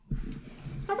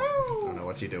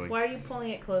What's he doing? Why are you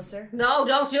pulling it closer? No,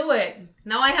 don't do it.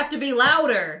 Now I have to be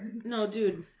louder. No,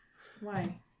 dude.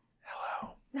 Why?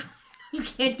 Hello. You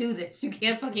can't do this. You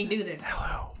can't fucking do this.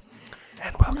 Hello.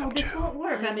 And welcome No, this won't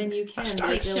work. I mean, you can. I'm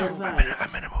but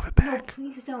gonna move it No, back.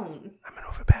 please don't. I'm gonna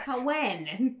move it back. How,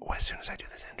 when? As soon as I do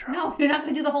this intro. No, you're not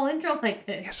going to do the whole intro like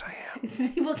this. Yes, I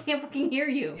am. People can't fucking hear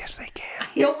you. Yes, they can.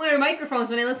 I don't wear microphones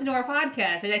when I listen to our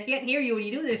podcast, and I can't hear you when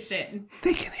you do this shit.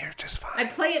 They can hear just fine. I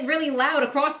play it really loud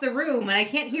across the room, and I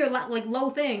can't hear low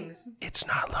things. It's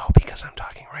not low because I'm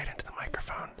talking right into the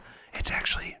microphone. It's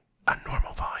actually a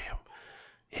normal volume.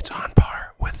 It's on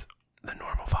par with the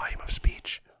normal volume of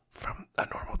speech from a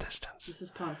normal distance. This is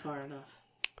pond far enough.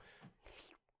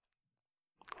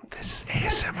 This is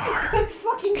ASMR. Good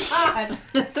fucking God.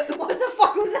 What the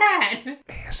fuck was that?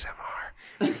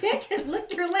 ASMR. You can't just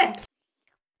lick your lips.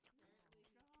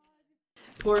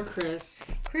 Poor Chris.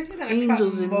 Chris is gonna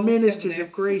Angels cut and most ministers of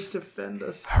of grace defend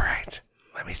us. All right,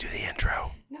 let me do the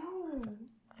intro. No.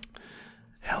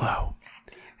 Hello,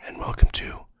 and welcome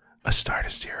to A Star to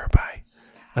Steer Her By,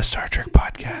 a Star Trek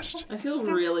podcast. I feel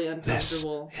really This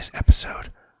uncomfortable. is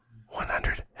episode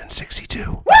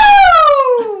 162.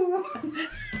 Woo!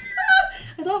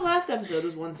 I thought last episode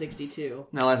was 162.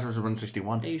 No, last was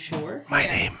 161. Are you sure? My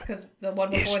name Because the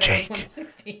one is before that Jake. was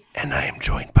 160. and I am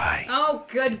joined by Oh,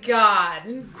 good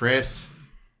God. Chris.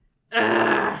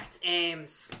 It's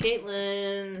Ames.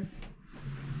 Caitlin.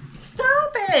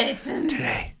 Stop it.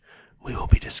 Today, we will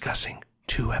be discussing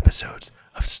 2 episodes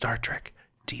of Star Trek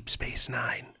Deep Space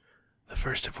Nine, the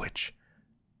first of which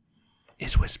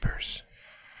is Whispers.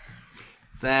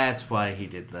 That's why he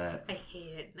did that. I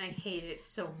hate it. I hate it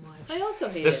so much. I also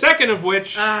hate The it. second of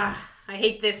which I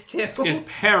hate this too. is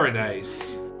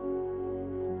Paradise.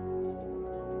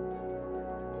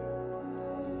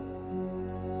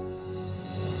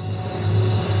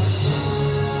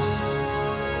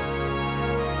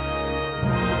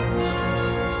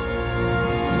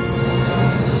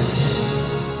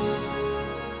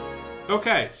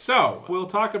 Okay, so we'll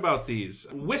talk about these.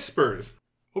 Whispers.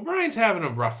 O'Brien's having a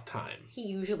rough time. He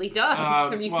usually does.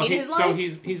 Have you seen his life? So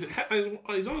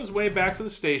he's on his way back to the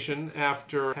station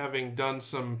after having done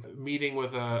some meeting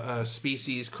with a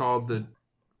species called the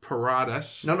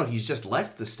Paratus. No, he's just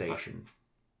left the station.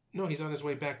 No, he's on his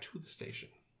way back to the station.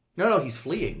 No, he's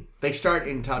fleeing. They start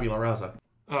in Tabula Rasa.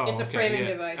 Oh, It's a okay, framing yeah.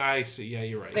 device. I see. Yeah,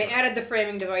 you're right. They added the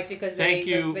framing device because Thank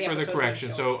you for the episode correction.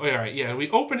 was So, short. all right, yeah, we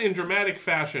open in dramatic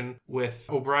fashion with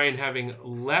O'Brien having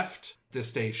left the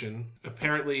station.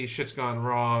 Apparently, shit's gone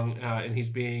wrong, and he's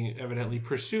being evidently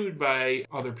pursued by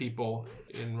other people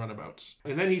in runabouts.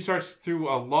 And then he starts, through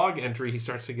a log entry, he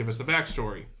starts to give us the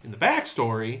backstory. In the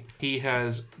backstory, he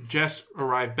has just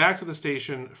arrived back to the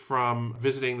station from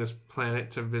visiting this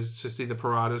planet to see the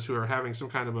Paradas, who are having some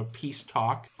kind of a peace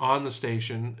talk on the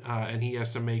station, and he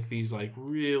has to make these like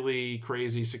really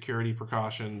crazy security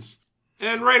precautions.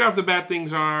 And right off the bat,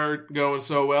 things aren't going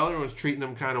so well. Everyone's treating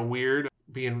him kind of weird,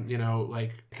 being,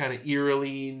 like kind of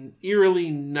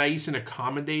eerily nice and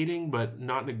accommodating, but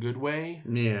not in a good way.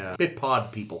 Yeah. Bit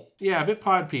pod people. Yeah, a bit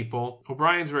pod people.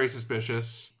 O'Brien's very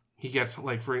suspicious. He gets,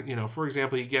 for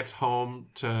example, he gets home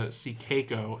to see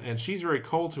Keiko, and she's very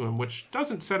cold to him, which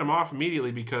doesn't set him off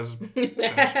immediately because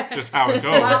that's just how it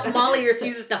goes. Molly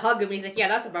refuses to hug him. He's like, yeah,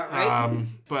 that's about right.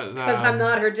 Because I'm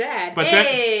not her dad. But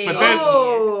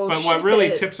Oh, what really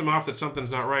shit. tips him off that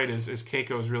something's not right is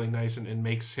Keiko is really nice and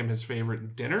makes him his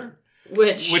favorite dinner,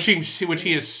 Which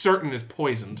he is certain is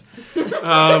poisoned.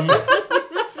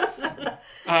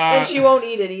 and she won't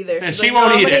eat it either. And She's she like,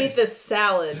 won't I'm eat gonna it. eat this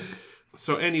salad.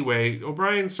 So anyway,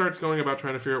 O'Brien starts going about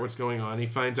trying to figure out what's going on. He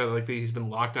finds out that he's been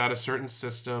locked out of certain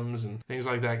systems and things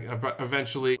like that. But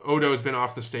eventually, Odo's been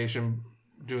off the station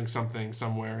doing something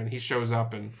somewhere, and he shows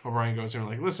up, and O'Brien goes to him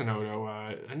like, listen, Odo,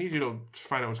 I need you to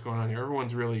find out what's going on here.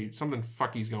 Everyone's really, something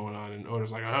fucky's going on. And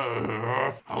Odo's like,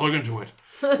 I'll look into it.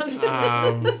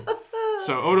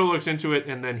 So Odo looks into it,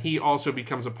 and then he also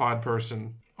becomes a pod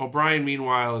person. O'Brien,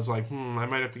 meanwhile, is like, I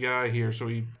might have to get out of here. So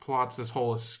he plots this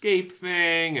whole escape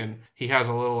thing, and he has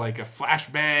a little, a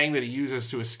flashbang that he uses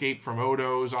to escape from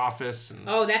Odo's office. And,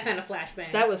 Oh, that kind of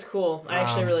flashbang. That was cool. I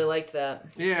actually really liked that.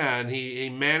 yeah, and he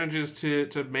manages to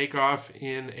make off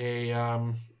in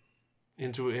a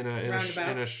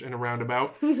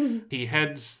roundabout. He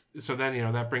heads. So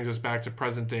then that brings us back to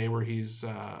present day, where he's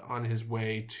on his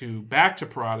way back to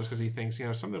Paradas because he thinks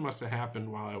something must have happened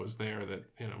while I was there that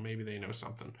maybe they know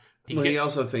something. He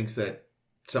also thinks that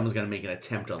someone's going to make an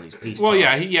attempt on these peace Well,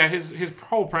 talks. yeah, his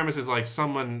whole premise is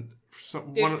someone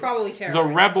There's probably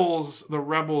terrorists. The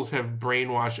rebels have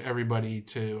brainwashed everybody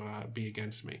to be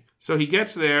against me. So he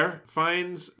gets there,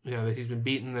 finds that he's been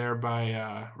beaten there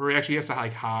by, or he actually has to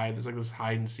hide. There's this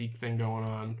hide and seek thing going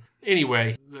on.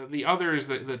 Anyway, the others,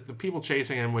 the people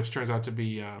chasing him, which turns out to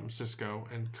be Cisco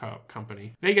and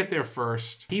company, they get there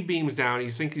first. He beams down.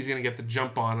 He thinks he's going to get the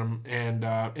jump on him, and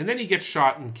then he gets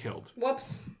shot and killed.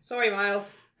 Whoops. Sorry,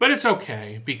 Miles. But it's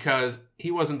okay, because he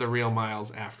wasn't the real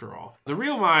Miles after all. The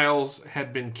real Miles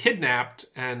had been kidnapped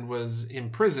and was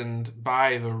imprisoned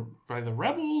by the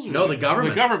rebels? No, the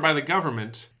government. By the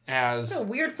government as... What a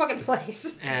weird fucking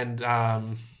place. And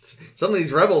suddenly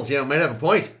these rebels, might have a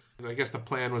point. I guess the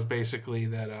plan was basically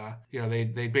that,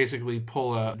 they basically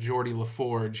pull a Geordie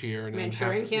LaForge here. And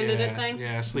Manchurian candidate thing?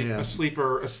 Yeah, a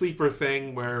sleeper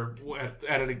thing where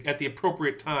at the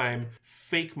appropriate time,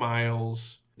 fake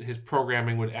Miles... his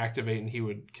programming would activate and he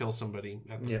would kill somebody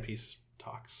at the peace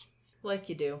talks. Like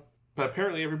you do. But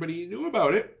apparently everybody knew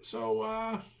about it,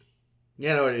 so...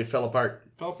 it fell apart.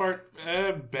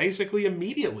 Basically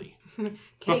immediately.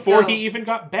 Before he even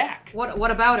got back.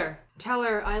 What about her? Tell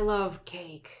her I love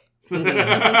cake. Tell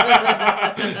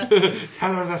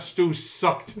her the stew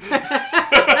sucked.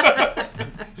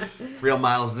 Real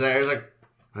Miles there. He's like,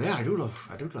 oh yeah, I do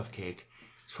love cake.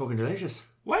 It's fucking delicious.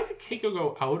 Why did Keiko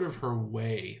go out of her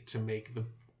way to make the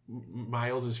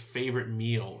Miles' favorite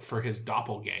meal for his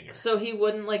doppelganger? So he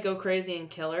wouldn't go crazy and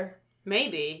kill her?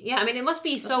 Maybe. Yeah, I mean, it must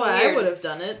be That's why weird. I would have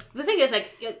done it. The thing is,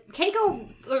 Keiko,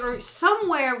 or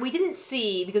somewhere, we didn't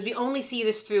see, because we only see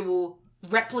this through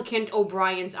replicant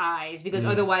O'Brien's eyes, because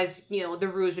otherwise,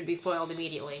 the ruse would be foiled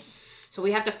immediately. So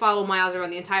we have to follow Miles around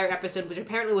the entire episode, which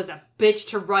apparently was a bitch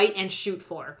to write and shoot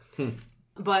for.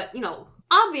 But,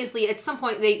 obviously, at some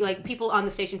point, they people on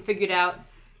the station figured out,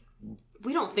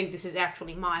 we don't think this is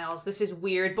actually Miles. This is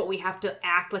weird, but we have to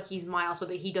act like he's Miles so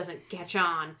that he doesn't catch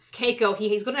on. Keiko,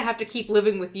 he's going to have to keep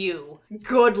living with you.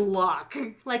 Good luck.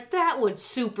 That would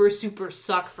super, super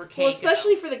suck for Keiko. Well,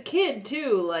 especially for the kid,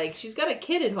 too. She's got a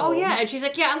kid at home. Oh, yeah, and she's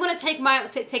like, I'm going to take Molly.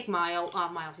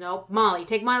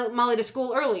 Take Molly to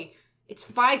school early. It's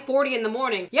 5:40 in the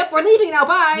morning. Yep, we're leaving now,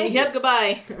 bye. Yep,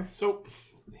 goodbye. So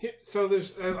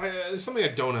there's something I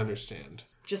don't understand.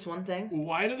 Just one thing?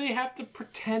 Why do they have to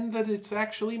pretend that it's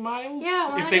actually Miles?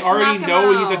 Yeah, if they already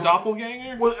know he's a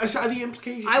doppelganger? Well, the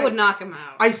implication... I would knock him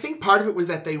out. I think part of it was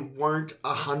that they weren't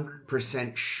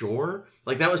 100% sure.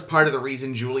 That was part of the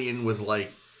reason Julian was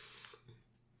it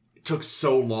took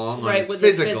so long on his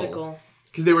physical.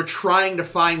 Because they were trying to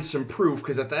find some proof,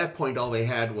 because at that point all they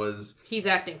had was... He's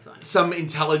acting funny. Some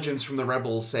intelligence from the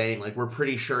rebels saying, we're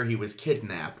pretty sure he was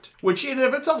kidnapped. Which in and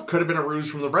of itself could have been a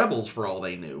ruse from the rebels for all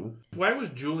they knew. Why was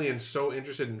Julian so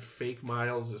interested in fake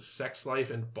Miles' sex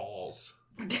life and balls?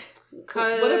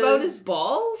 What about his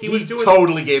balls? He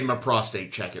totally gave him a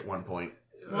prostate check at one point.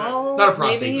 Well, not a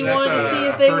prostate maybe he check. wanted to see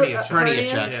if they were hernia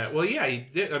check. Yeah, well, yeah, he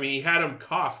did. I mean, he had him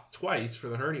cough twice for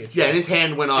the hernia check. Yeah, and his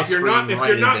hand went off. If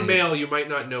you're not male, you might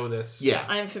not know this. Yeah,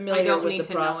 I'm familiar with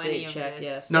the prostate check.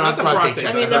 Yes. No, not the prostate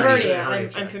check. I mean the hernia.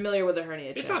 I'm familiar with the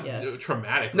hernia check. It's not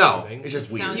traumatic. No, it's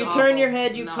just weird. You turn your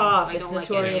head, you cough. It's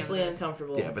notoriously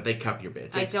uncomfortable. Yeah, but they cup your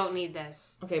bits. I don't need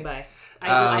this. Okay, bye.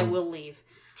 I will leave.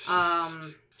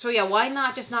 So yeah, why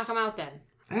not just knock him out then?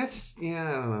 I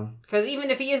don't know. Because even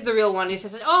if he is the real one, he's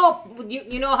just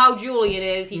you know how Julian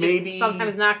is. He just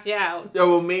sometimes knocks you out. Oh,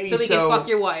 well, maybe so he can fuck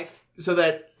your wife. So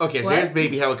that so here's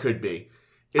maybe how it could be.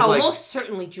 It's most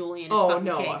certainly Julian is fucking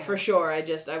Keiko. For sure.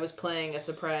 I was playing a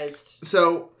surprised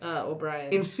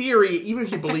O'Brien. In theory, even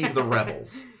if you believe the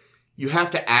rebels, you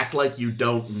have to act like you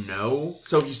don't know.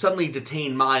 So if you suddenly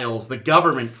detain Miles, the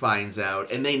government finds out,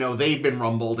 and they know they've been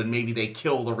rumbled, and maybe they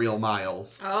kill the real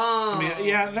Miles. Oh. I mean,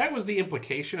 yeah, that was the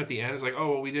implication at the end. It's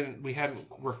we hadn't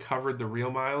recovered the real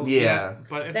Miles. Yeah.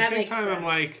 But at the same time, I'm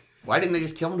like... Why didn't they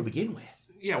just kill him to begin with?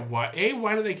 Yeah, why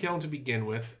did they kill him to begin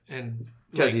with? And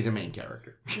because he's a main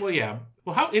character. Well, yeah.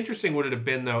 Well, how interesting would it have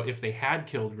been, though, if they had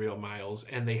killed real Miles,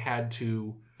 and they had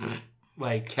to...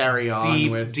 carry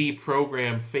on with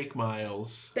deprogram fake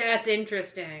Miles. That's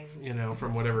interesting.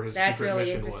 From whatever his That's secret really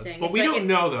mission interesting. was. But we don't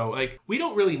know though. We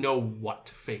don't really know what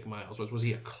fake Miles was. Was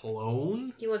he a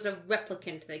clone? He was a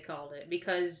replicant, they called it,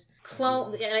 because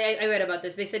clone. I read about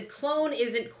this. They said clone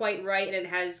isn't quite right, and it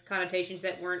has connotations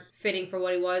that weren't fitting for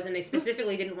what he was. And they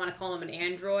specifically didn't want to call him an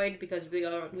android because we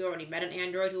already met an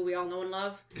android who we all know and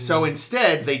love. So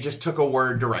instead, they just took a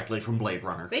word directly from Blade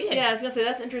Runner. They did. Yeah, I was gonna say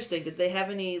that's interesting. Did they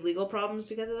have any legal problems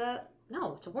because of that?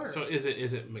 No, it's a word. So is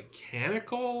it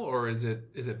mechanical or is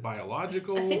it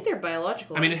biological? I think they're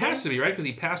biological. I mean, it has to be, right? Because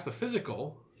he passed the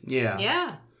physical. Yeah.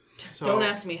 Yeah. So, don't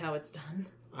ask me how it's done.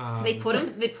 They put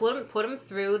him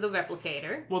through the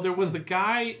replicator. Well, there was the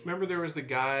guy. Remember, there was the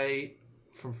guy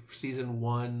from season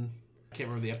 1. I can't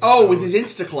remember the episode. Oh, with his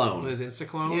Instaclone. With his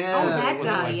Instaclone. Yeah. Oh, that Was it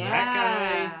guy. like Yeah.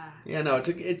 that guy? Yeah, no,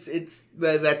 it's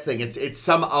that thing. It's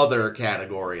some other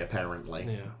category apparently.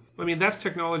 Yeah. I mean, that's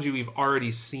technology we've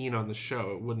already seen on the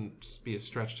show. It wouldn't be a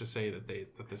stretch to say that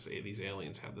these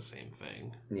aliens have the same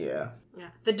thing. Yeah. Yeah.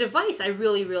 The device I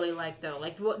really, really like, though.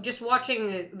 Like, just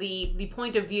watching the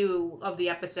point of view of the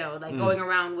episode, like, going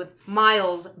around with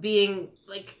Miles being,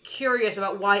 like, curious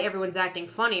about why everyone's acting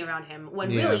funny around him, when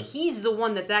really he's the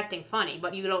one that's acting funny,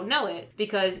 but you don't know it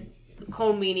because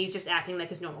Cole Meany's just acting like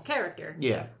his normal character.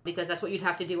 Yeah. Because that's what you'd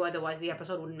have to do, otherwise the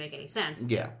episode wouldn't make any sense.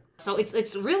 Yeah. So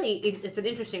it's really it's an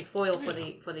interesting foil for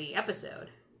the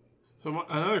episode. So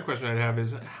another question I'd have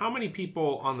is, how many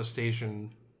people on the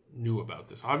station knew about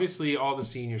this? Obviously, all the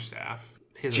senior staff.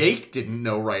 Jake didn't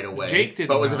know right away. Jake didn't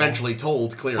but was know. eventually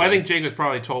told clearly. Well, I think Jake was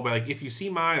probably told by, like, if you see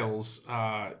Miles,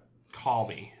 call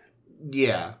me.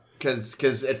 Yeah.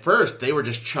 Because at first they were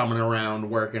just chumming around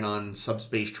working on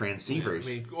subspace transceivers.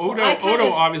 I mean,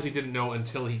 Odo obviously didn't know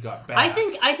until he got back. I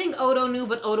think Odo knew,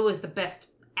 but Odo is the best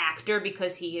actor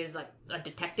because he is like a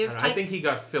detective type. I think he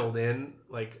got filled in.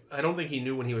 Like, I don't think he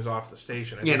knew when he was off the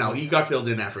station. He got filled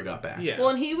in after he got back. Yeah. Well,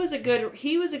 and he was a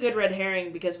good red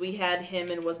herring because we had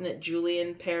him and wasn't it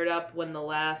Julian paired up when the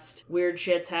last weird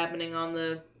shit's happening on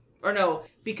the. Or no,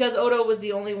 because Odo was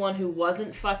the only one who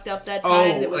wasn't fucked up that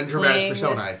time. Oh, and Dramatis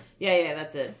Personae. Yeah,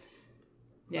 that's it.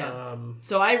 Yeah.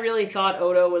 So I really thought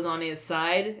Odo was on his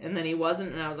side, and then he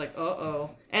wasn't, and I was like,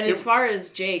 uh-oh. And as far as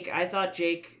Jake, I thought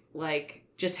Jake, like,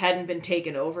 just hadn't been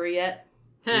taken over yet.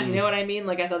 You know what I mean?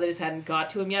 Like, I thought they just hadn't got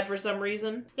to him yet for some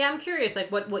reason. Yeah, I'm curious,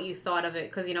 like, what you thought of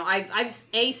it, because, you know, I've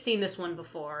seen this one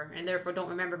before, and therefore don't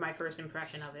remember my first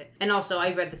impression of it. And also,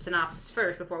 I read the synopsis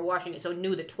first before watching it, so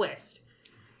knew the twist.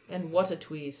 And what a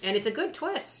twist. And it's a good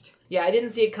twist. Yeah, I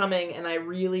didn't see it coming, and I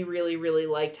really, really, really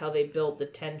liked how they built the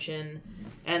tension.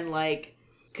 And, like,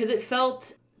 because it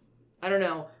felt, I don't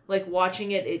know, like,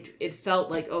 watching it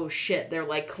felt like, oh, shit, they're,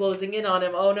 like, closing in on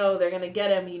him. Oh, no, they're going to get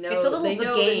him. He knows. It's a little they the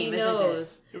know game, that he isn't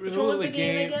knows. It Which one was the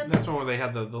game again? That's one where they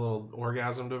had the little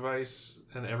orgasm device,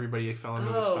 and everybody fell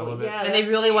into the spell of it. Yeah, And they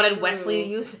really wanted true. Wesley to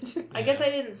use it. I guess I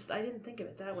didn't think of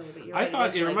it that way, but you're right. I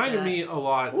thought it reminded like me a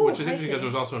lot, Ooh, which is hi, interesting because Kitty. it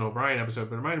was also an O'Brien episode,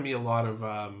 but it reminded me a lot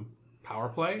of Power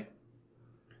Play,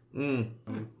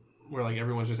 where, like,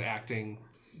 everyone's just acting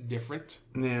different.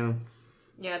 Yeah.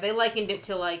 Yeah, they likened it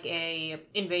to, like, a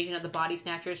invasion of the body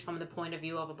snatchers from the point of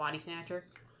view of a body snatcher.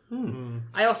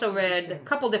 I also read a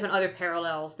couple different other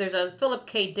parallels. There's a Philip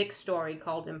K. Dick story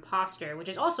called Imposter, which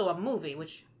is also a movie,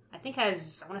 which I think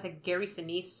has, I want to say, Gary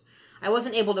Sinise. I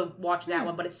wasn't able to watch that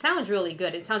one, but it sounds really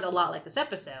good. It sounds a lot like this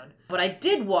episode. But I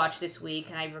did watch this week,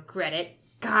 and I regret it.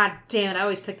 God damn it, I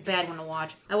always pick the bad one to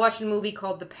watch. I watched a movie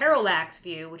called The Parallax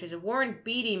View, which is a Warren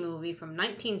Beatty movie from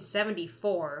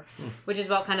 1974, which is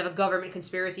about kind of a government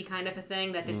conspiracy kind of a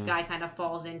thing that this guy kind of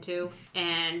falls into.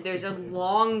 And there's a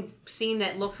long scene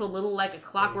that looks a little like a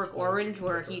Clockwork Orange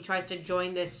where he tries to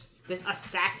join this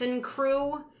assassin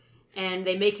crew, and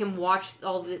they make him watch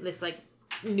all this like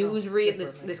news reel,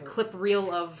 this clip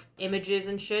reel of images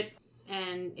and shit.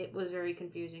 And it was very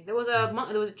confusing. There was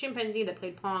a chimpanzee that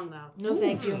played Pong, though. No,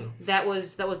 thank you. That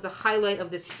was the highlight of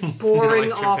this boring,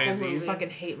 like awful chimpanzees? movie. I fucking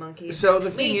hate monkeys. So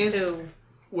the thing Me is, too.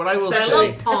 what I will I say,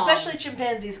 love Pong. Especially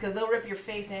chimpanzees, because they'll rip your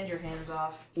face and your hands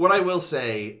off. what I will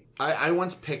say, I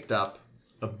once picked up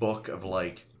a book of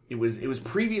like it was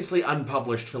previously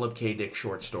unpublished Philip K. Dick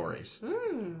short stories.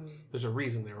 There's a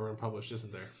reason they were unpublished,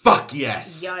 isn't there? Fuck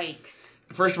yes. Yikes.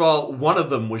 First of all, one of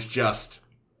them was just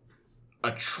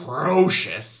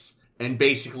atrocious. And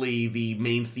basically the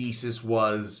main thesis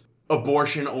was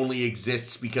abortion only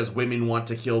exists because women want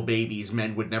to kill babies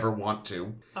men would never want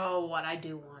to. Oh, what I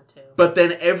do want to. But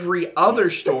then every other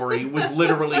story was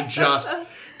literally just,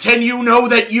 can you know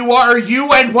that you are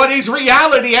you and what is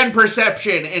reality and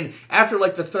perception? And after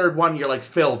like the third one, you're like,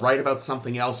 Phil, write about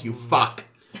something else, you fuck.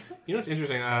 You know what's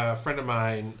interesting? A friend of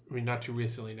mine, I mean, not too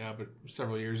recently now, but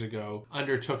several years ago,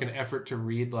 undertook an effort to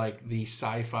read, like, the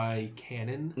sci-fi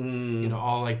canon. You know,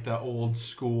 all, like, the old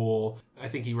school. I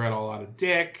think he read a lot of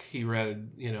Dick. He read,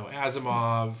 you know,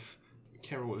 Asimov. I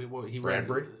can't remember what he read.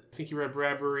 Bradbury? I think he read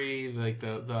Bradbury. Like,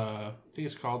 the I think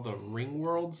it's called the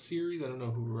Ringworld series. I don't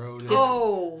know who wrote it.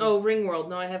 Oh, Ringworld.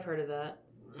 No, I have heard of that.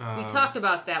 we talked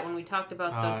about that when we talked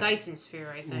about the Dyson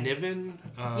Sphere, I think. Niven?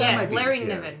 Yes, be, Larry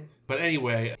yeah. Niven. But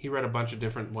anyway, he read a bunch of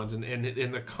different ones, and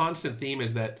the constant theme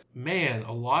is that, man,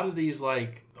 a lot of these,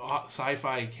 like,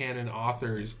 sci-fi canon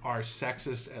authors are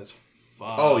sexist as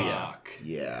fuck. Oh, yeah.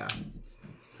 Yeah.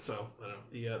 So, I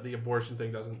don't know. The abortion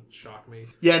thing doesn't shock me.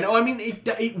 Yeah, no, I mean,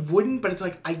 it wouldn't, but it's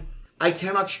like, I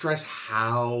cannot stress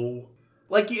how...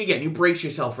 Like, again, you brace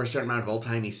yourself for a certain amount of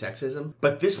old-timey sexism,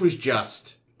 but this was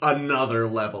just another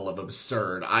level of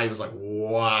absurd. I was like,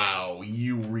 wow,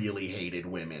 you really hated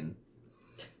women.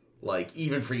 Like,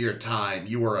 even for your time,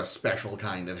 you were a special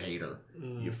kind of hater.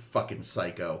 You fucking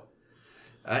psycho.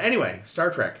 Anyway, Star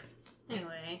Trek.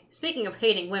 Anyway, speaking of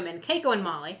hating women, Keiko and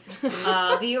Molly.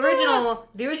 The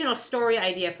original story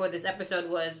idea for this episode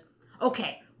was,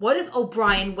 okay, what if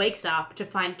O'Brien wakes up to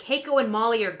find Keiko and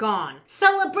Molly are gone?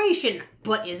 Celebration!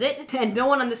 But is it? And no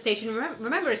one on the station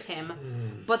remembers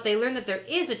him. But they learn that there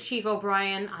is a Chief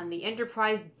O'Brien on the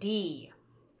Enterprise D.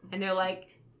 And they're like,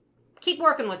 keep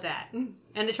working with that. And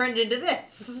it turned into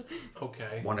this.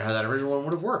 Okay. Wonder how that original one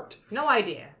would have worked. No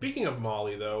idea. Speaking of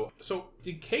Molly, though, so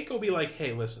did Keiko be like,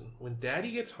 hey, listen, when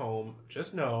Daddy gets home,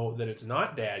 just know that it's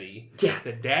not Daddy. Yeah.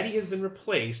 That Daddy has been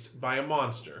replaced by a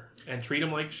monster. And treat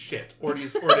him like shit. Or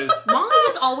does... Molly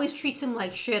just always treats him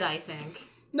like shit, I think.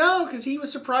 No, because he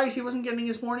was surprised he wasn't getting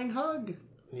his morning hug.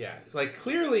 Yeah, like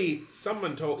clearly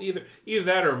someone told either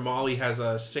that or Molly has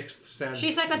a sixth sense.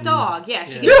 She's like a dog. Yeah,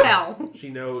 she can tell. She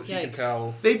knows. She can Yikes.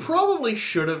 tell. They probably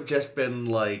should have just been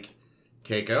like,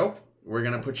 Keiko, we're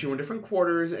going to put you in different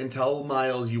quarters and tell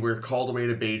Miles you were called away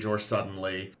to Bajor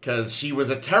suddenly. Because she was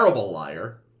a terrible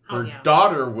liar. Her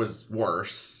daughter was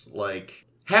worse. Like,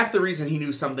 half the reason he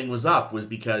knew something was up was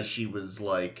because she was,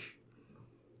 like,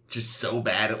 just so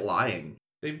bad at lying.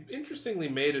 They interestingly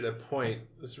made it a point,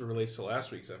 this relates to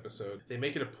last week's episode, they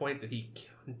make it a point that he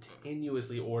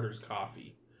continuously orders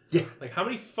coffee. Yeah. Like, how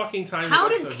many fucking times... How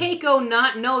did Keiko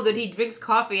not know that he drinks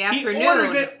coffee after noon? He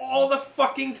orders it all the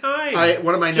fucking time.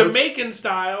 One of my notes... Jamaican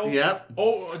style. Yep.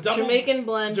 Oh, Jamaican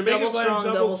blend, double strong,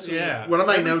 double sweet. Yeah. One of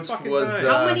my notes was...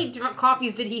 How many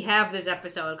coffees did he have this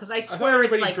episode? Because I swear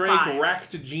it's like 5. Everybody drank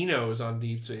Ractaginos on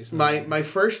Deep Space. My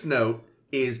first note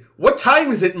is, what time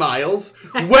is it, Miles?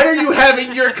 When are you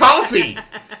having your coffee?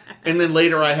 And then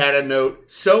later I had a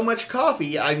note, so much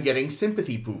coffee, I'm getting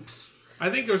sympathy poops. I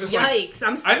think it was just Yikes,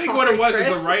 I'm sorry, I think what it was Chris.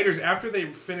 is the writers, after they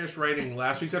finished writing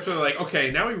last week's episode, they're like,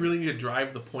 okay, now we really need to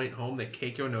drive the point home that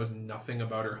Keiko knows nothing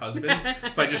about her husband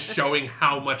by just showing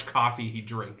how much coffee he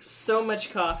drinks. So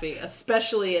much coffee,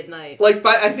 especially at night. Like,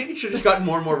 but I think it should have just gotten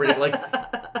more and more ridiculous.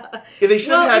 Like, they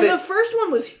should have had the first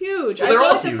one was huge. Well, they're I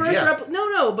all thought the huge, first yeah.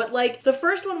 No, but like the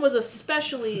first one was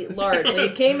especially large.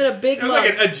 It came in a big It was mug.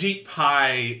 like an Ajit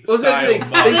Pie Well, style the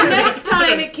mug. The next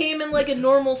time it came in like a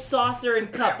normal saucer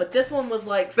and cup, but this one was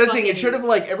like That's the thing, it should have,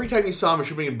 like, every time you saw him, it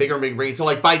should be in bigger and bigger. Until,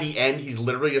 like, by the end, he's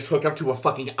literally just hooked up to a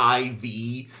fucking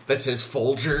IV that says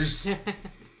Folgers.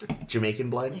 Jamaican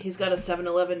blend. He's got a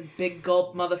 7-Eleven big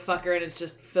gulp motherfucker, and it's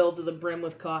just filled to the brim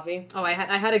with coffee. Oh, I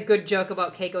had a good joke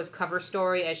about Keiko's cover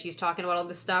story as she's talking about all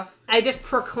this stuff. I just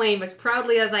proclaim as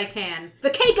proudly as I can, the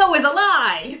Keiko is a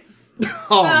lie!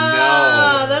 Oh,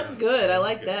 Ah, no. that's good. I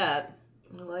like that.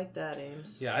 I like that,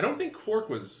 Ames. Yeah, I don't think Quark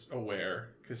was aware.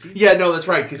 Yeah, no, that's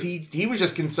right, because he was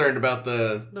just concerned about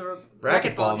the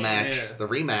racquetball game. match, Yeah. the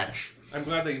rematch. I'm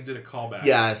glad they did a callback.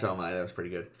 Yeah, so am I. That was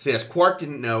pretty good. So yes, Quark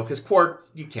didn't know, because Quark,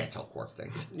 you can't tell Quark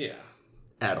things. Yeah.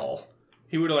 At all.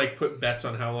 He would have, like, put bets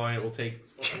on how long it will take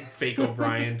fake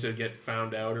O'Brien to get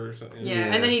found out or something.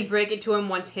 Yeah, and then he'd break it to him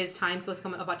once his time was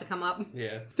about to come up.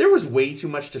 Yeah. There was way too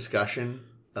much discussion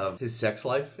of his sex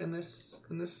life in this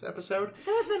episode.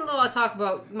 There's been a little talk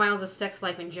about Miles' sex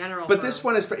life in general. But this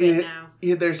one is...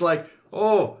 there's like,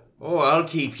 I'll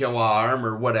keep you warm,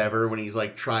 or whatever, when he's,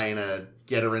 like, trying to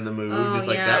get her in the mood. And it's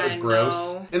like, that was gross.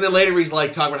 No. And then later he's,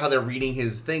 like, talking about how they're reading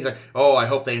his things. Like, I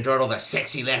hope they enjoyed all the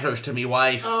sexy letters to me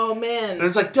wife. Oh, man. And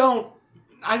it's like,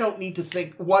 I don't need to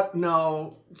think, what?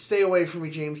 No. Stay away from me,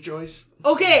 James Joyce.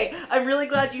 Okay, I'm really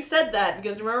glad you said that,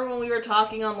 because remember when we were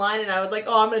talking online and I was like,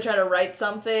 I'm going to try to write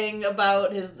something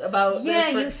about this. Yeah,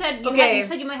 you said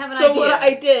you might have an idea. So what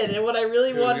I did, and what I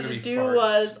really It was wanted gonna to be do farts.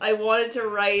 was, I wanted to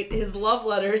write his love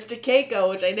letters to Keiko,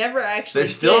 which I never actually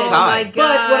There's still did. time. Oh my God.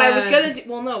 But what I was going to do,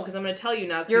 well, no, because I'm going to tell you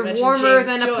now, because you You're mentioned warmer James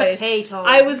than Joyce. a potato.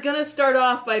 I was going to start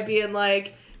off by being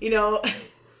like, oh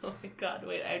my God,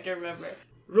 wait, I have to remember.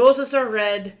 Roses are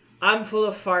red, I'm full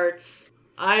of farts.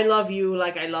 I love you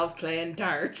like I love playing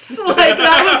darts. Like,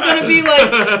 that was going to be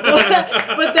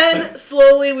like... But then,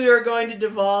 slowly, we were going to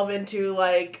devolve into,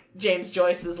 like, James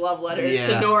Joyce's love letters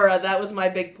to Nora. That was my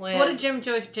big plan. So what did James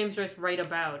Joyce write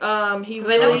about? He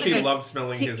I know She loved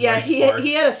smelling his yeah, wife's he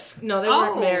farts. had a... No, they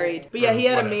weren't married. But yeah, he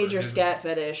had Whatever. a major scat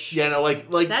fetish. Yeah, no, like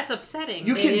That's upsetting.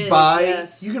 you can It is, buy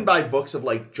yes. you can buy books of,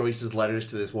 like, Joyce's letters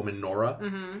to this woman Nora.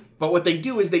 Mm-hmm. But what they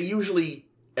do is they usually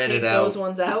edit out those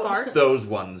ones out. Farts? those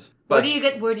ones. But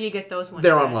where do you get those ones?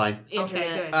 They're online.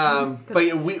 Okay, good.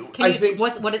 But I think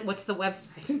what's the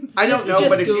website? I don't know, just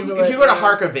but if you Google go it, to yeah.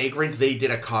 Hark a Vagrant, they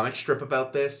did a comic strip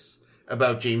about this,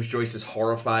 about James Joyce's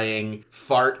horrifying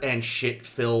fart and shit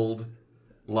filled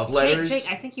love letters.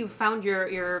 Jake, I think you found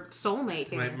your soulmate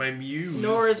here. My muse.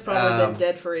 Nora's probably been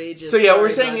dead for ages. So yeah, what we're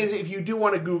Sorry, saying bud. is if you do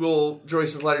want to Google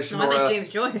Joyce's letters to No, I meant Nora, James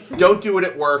Joyce. don't do it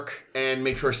at work and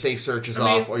make sure safe search is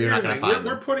off or you're not going to find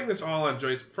We're them. putting this all on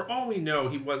Joyce. For all we know,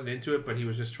 he wasn't into it, but he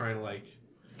was just trying to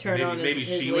turn on maybe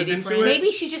his she was lady into friend. it.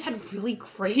 Maybe she just had really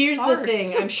great Here's farts. the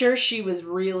thing. I'm sure she was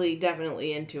really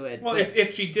definitely into it. Well, but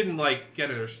if she didn't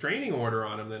get a restraining order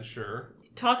on him, then sure.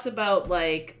 talks about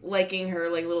liking her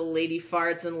little lady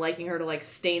farts and liking her to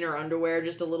stain her underwear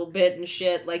just a little bit and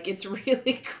shit. It's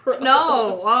really gross.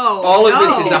 No, All of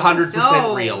this is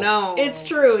 100% real. No, It's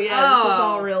true. Yeah, this is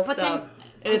all real but stuff.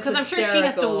 Because I'm sure she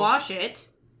has to wash it.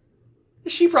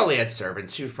 She probably had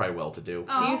servants. She was probably well-to-do.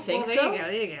 Oh, Do you think well, so?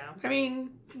 There you go. I mean...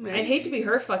 I'd hate to be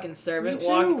her fucking servant Me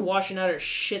too. washing out her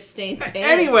shit-stained pants.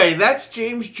 Anyway, that's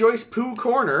James Joyce Pooh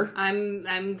Corner.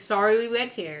 I'm sorry we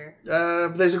went here.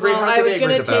 There's a great Hark a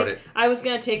Vagrant about it. I was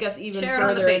going to take us even Share it on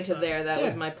the further into Facebook. there. That Yeah.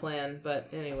 was my plan. But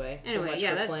anyway, so much yeah,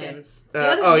 for that's plans.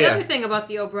 good. The other thing about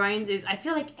the O'Briens is I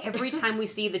feel like every time we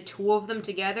see the two of them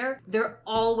together, they're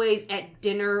always at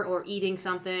dinner or eating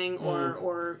something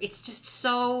or it's just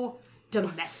so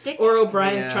domestic. Or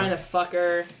O'Brien's trying to fuck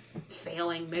her.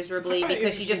 Failing miserably I find it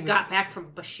because she just interesting got back from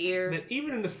Bashir. That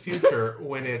even in the future,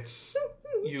 when it's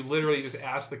you literally just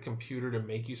ask the computer to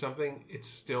make you something, it's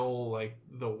still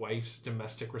the wife's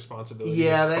domestic responsibility.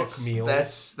 Yeah, to cook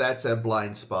meals. that's a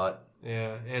blind spot.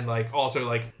 Yeah, and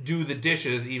also do the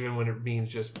dishes even when it means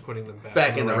just putting them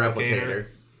back In the replicator.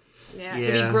 Yeah,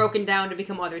 to be broken down to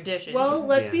become other dishes. Well,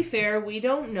 let's be fair. We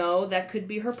don't know. That could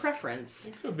be her preference.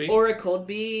 It could be. Or it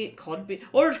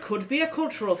could be a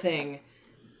cultural thing.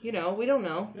 We don't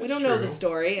know. We don't know the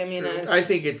story. I mean, I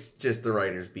think it's just the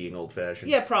writers being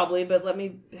old-fashioned. yeah, probably. But let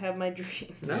me have my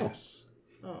dreams. No.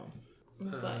 Oh,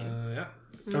 fine. Yeah.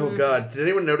 Oh, God. Did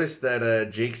anyone notice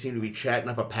that Jake seemed to be chatting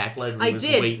up a pack-lead when he was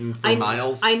did. waiting for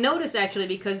Miles? I noticed, actually,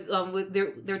 because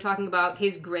they're talking about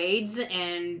his grades,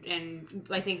 and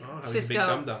I think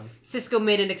Cisco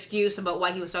made an excuse about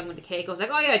why he was talking to Keiko. I was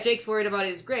like, oh, yeah, Jake's worried about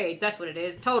his grades. That's what it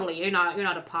is. Totally. You're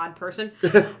not a pod person.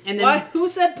 And then, Why? Who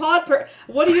said pod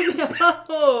What do you mean?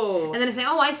 Oh. And then I say,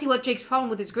 oh, I see what Jake's problem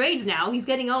with his grades now. He's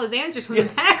getting all his answers from the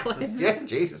pack-leads. Yeah,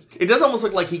 Jesus. It does almost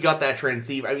look like he got that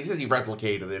transceiver. I mean, he says he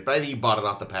replicated it, but I think he bought it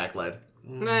off the pack-lead.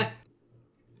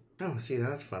 Oh, see,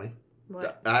 that's funny.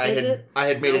 What? I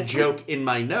had made a joke in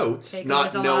my notes, Keiko not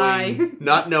was a lie.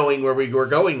 knowing where we were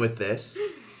going with this,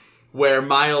 where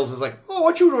Miles was like, "Oh,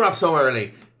 what you doing up so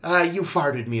early? You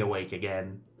farted me awake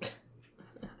again."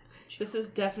 This is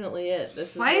definitely it.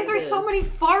 Why are there so many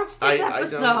farts this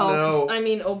episode? I don't know. I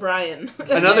mean, O'Brien.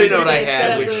 Another note I had, It's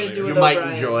got which something to do you with might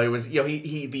O'Brien. enjoy, was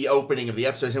he the opening of the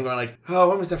episode is him going like, "Oh,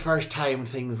 when was the first time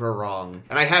things were wrong?"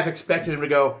 And I half expected him to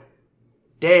go,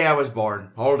 "Day I was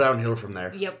born, all downhill from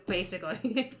there." Yep,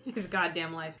 basically. His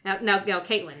goddamn life. Now,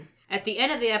 Caitlin, at the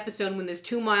end of the episode when there's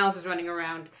 2 Miles running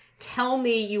around, tell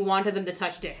me you wanted them to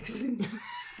touch dicks.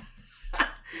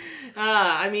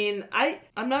 I mean,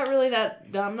 I'm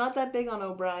not that big on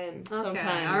O'Brien sometimes,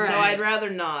 all right. so I'd rather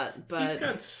not. But He's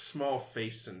got small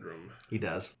face syndrome. He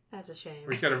does. That's a shame.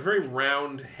 Where he's got a very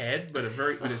round head, but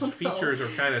his features are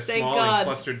kind of Thank small God. and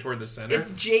clustered toward the center.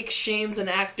 it's Jake shames an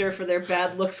actor for their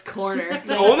bad looks corner.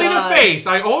 Thank only God. the face.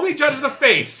 I only judge the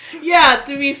face. Yeah,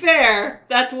 to be fair,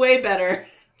 that's way better.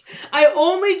 I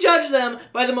only judge them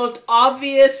by the most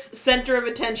obvious center of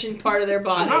attention part of their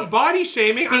body. I'm not body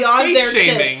shaming. beyond I'm their face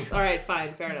shaming. tits. All right,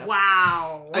 fine, fair enough.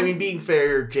 Wow. I mean, being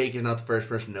fair, Jake is not the first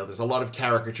person to know this. A lot of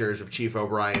caricatures of Chief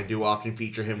O'Brien do often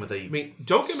feature him with a. I mean,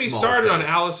 don't get me small started on face.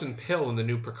 Allison Pill in the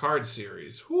new Picard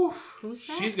series. Whew. Who's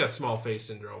that? She's got small face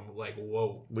syndrome. Like,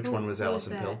 whoa. Which one was who is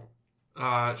Allison that?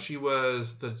 Pill? She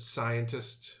was the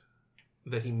scientist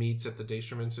that he meets at the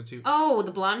Daystrom Institute. Oh, the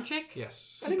blonde chick?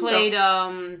 Yes. She played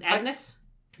Agnes?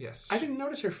 Yes. I didn't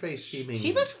notice her face seeming.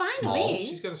 She looked fine small. to me.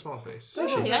 She's got a small face.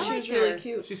 Does she? Oh, Yeah, I she like was really her.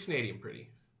 cute. She's Canadian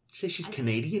pretty. Say she's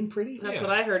Canadian pretty? That's Yeah.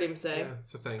 what I heard him say. Yeah,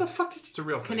 it's a thing. The fuck is It's a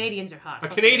real thing. Canadians are hot. A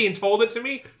Canadian told it to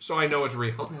me, so I know it's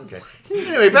real. Okay.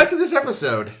 Anyway, back to this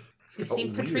episode. You've Oh,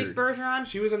 seen weird. Patrice Bergeron?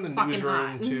 She was in the Fucking newsroom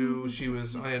hot. too. She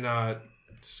was in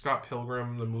Scott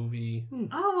Pilgrim, the movie.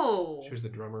 Oh, She was the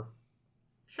drummer.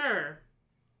 sure.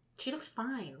 She looks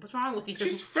fine. What's wrong with you?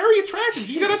 She's very attractive.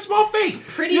 She's got a small face.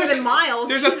 prettier than Miles.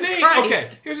 There's Jesus a thing. Christ. Okay,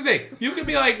 here's the thing. You could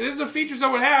be like, this is the features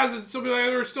someone has, and still be like,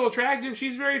 they're still attractive.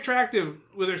 She's very attractive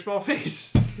with her small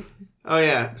face. Oh,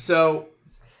 yeah. So,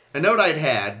 a note I'd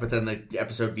had, but then the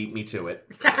episode beat me to it.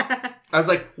 I was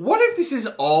like, what if this is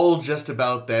all just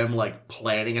about them, like,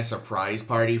 planning a surprise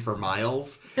party for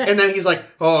Miles? And then he's like,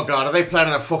 oh god, are they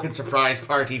planning a fucking surprise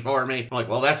party for me? I'm like,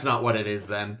 well, that's not what it is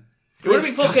then. It would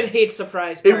have been fucking hate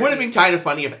surprise parties. It would have been kind of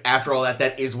funny if, after all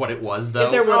that is what it was, though.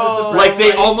 If there was a surprise like, they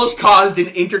party. almost caused an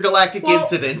intergalactic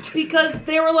incident. Because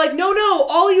they were like, no,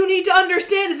 all you need to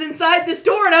understand is inside this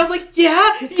door. And I was like,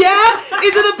 yeah? Is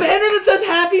it a banner that says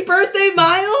Happy Birthday,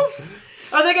 Miles?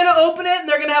 Are they going to open it and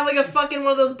they're going to have like a fucking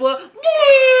one of those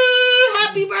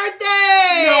Happy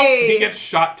Birthday! No, he gets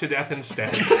shot to death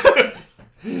instead.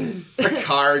 The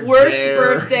cards Worst there.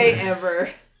 birthday ever.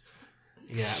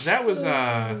 Yeah, that was...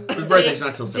 His birthday's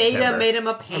not till September. Data made him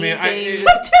a painting.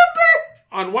 September!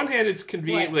 On one hand, it's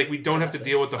convenient, like, we don't have to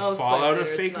deal with the fallout of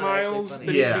fake Miles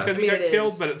because he got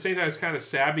killed, but at the same time, it's kind of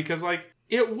sad because, like,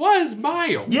 it was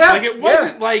Miles. Yeah. Like, it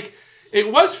wasn't, like... It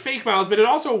was fake Miles, but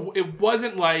it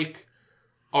wasn't, like,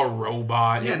 a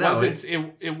robot.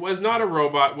 It was not a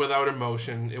robot without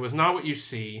emotion. It was not what you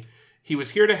see. He was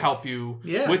here to help you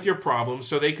with your problems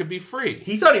so they could be free.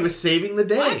 He thought he was saving the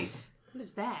day. What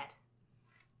is that?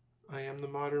 I am the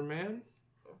modern man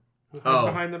who hides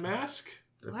behind the mask.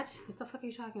 What? What the fuck are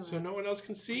you talking about? So no one else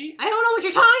can see? I don't know what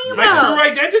you're talking My about. true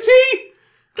identity?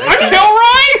 I'm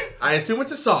Kilroy? I assume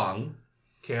it's a song.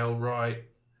 Kilroy.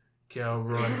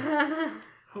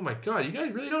 Oh my god, you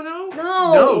guys really don't know?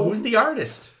 No, who's the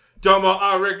artist? Domo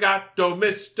arigato,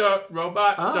 Mr.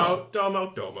 Robot.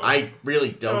 Domo. I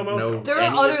really don't know. There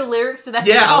are other lyrics to that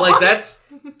Yeah, song. like that's...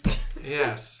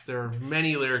 Yes, there are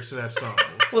many lyrics to that song.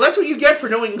 Well, that's what you get for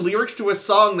knowing lyrics to a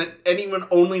song that anyone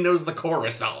only knows the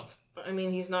chorus of. I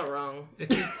mean, he's not wrong.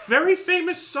 It's a very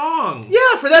famous song.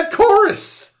 Yeah, for that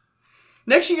chorus.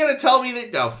 Next, you're gonna tell me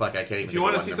that... Oh, fuck, I can't even... If you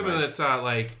want to see something that's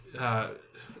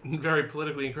very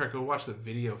politically incorrect, go watch the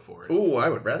video for it. Ooh, I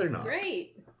would rather not.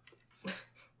 Great.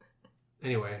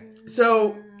 Anyway.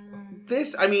 So,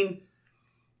 this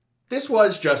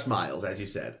was just Miles, as you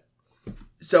said.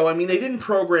 So, I mean, they didn't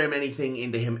program anything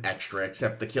into him extra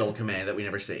except the kill command that we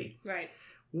never see. Right.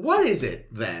 What is it,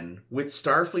 then, with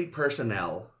Starfleet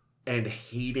personnel and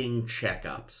hating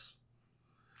checkups?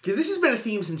 Because this has been a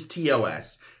theme since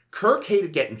TOS. Kirk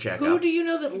hated getting checkups. Who do you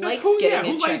know that likes getting a checkup?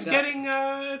 Who likes getting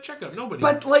a checkup? Nobody.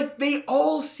 But, like, they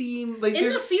all seem like in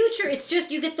there's... the future, it's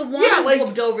just you get the wand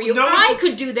whooped over you. No, I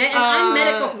could do that, and I'm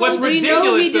medical. What's ridiculous,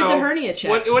 know he did though, the hernia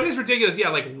check. What is ridiculous,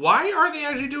 like, why are they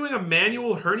actually doing a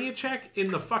manual hernia check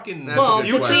in the fucking... Well,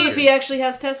 to see if he actually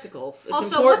has testicles. It's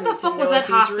also, what the fuck was that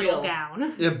hospital real.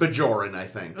 gown? Bajoran, I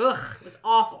think. Ugh, it was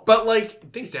awful. But, like... I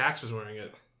think Dax was wearing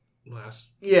it last...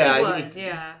 Yeah.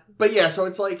 Yeah. But, yeah, so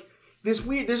it's like... This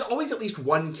weird... There's always at least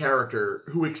one character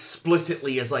who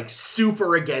explicitly is, like,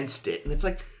 super against it. And it's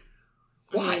like...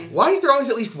 Why? Why is there always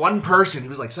at least one person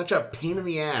who's, like, such a pain in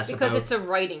the ass Because it's a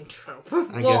writing trope.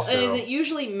 I guess so. And is it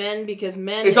usually men? Because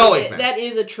men... It's always men. That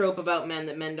is a trope about men,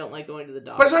 that men don't like going to the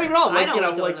doctor. But it's not even all. Like, I don't you know,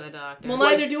 like like... to the doctor. Well,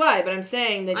 neither do I, but I'm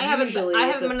saying that I haven't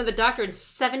been to the doctor in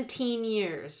 17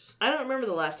 years. I don't remember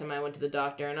the last time I went to the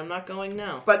doctor, and I'm not going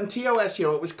now. But in TOS, you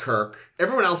know, it was Kirk.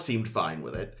 Everyone else seemed fine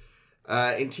with it.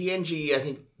 In TNG, I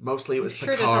think mostly it was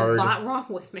Picard. There's a lot wrong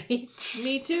with me.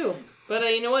 Me too. But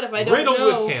you know what? If I don't Riddled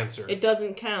know, with cancer. It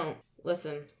doesn't count.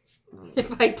 Listen.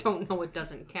 If I don't know, it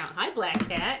doesn't count. Hi, Black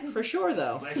Cat. For sure,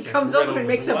 though. He comes over and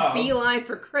makes a beeline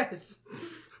for Chris.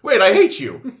 Wait, I hate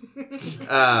you.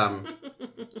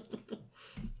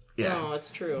 Yeah. No, it's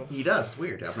true. He does. It's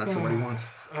weird. I'm not sure what he wants.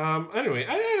 Anyway,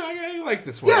 I like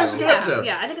this one. Yeah, it's a good episode.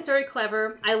 Yeah, I think it's very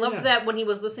clever. I love that when he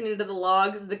was listening to the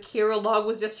logs, the Kira log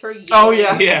was just her yelling. Oh,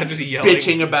 yeah. Yeah, just yelling.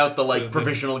 Bitching about the, like,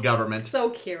 provisional government.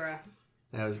 So Kira.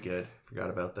 That was good. Forgot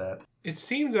about that. It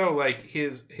seemed, though, like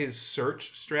his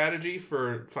search strategy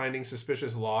for finding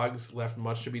suspicious logs left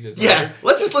much to be desired. Yeah,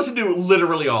 let's just listen to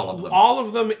literally all of them. All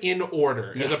of them in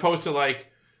order, as opposed to, like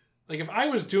if I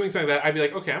was doing something like that, I'd be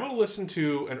like, okay, I'm going to listen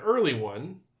to an early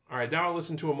one. All right, now I'll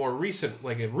listen to a more recent,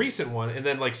 like a recent one, and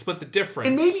then like split the difference.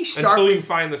 And maybe start until with, you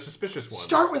find the suspicious ones.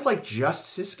 Start with like just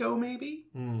Cisco, maybe.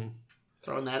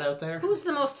 Throwing that out there. Who's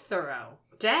the most thorough?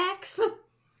 Dax.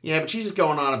 Yeah, but she's just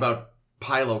going on about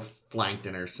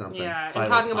Pylo-Flankton or something. Yeah, and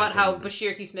talking about how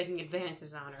Bashir keeps making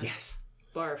advances on her. Yes.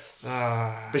 Barf.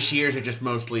 Bashir's are just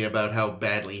mostly about how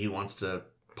badly he wants to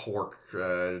pork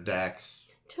Dax.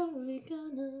 Totally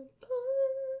gonna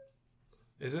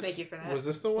Is this? Thank you for that. Was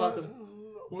this the one? Welcome.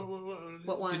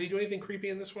 What one? Did he do anything creepy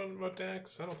in this one about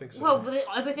Dax? I don't think so. Well, but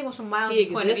everything was from Miles' He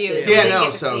point of view. existed. So Yeah, we didn't no,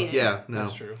 get to so, see it. yeah, no.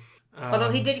 That's true.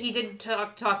 Although he did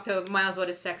talk to Miles about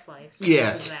his sex life. So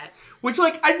Yes. that. Which,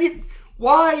 like,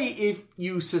 why, if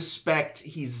you suspect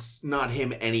he's not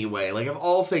him anyway? Like, of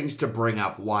all things to bring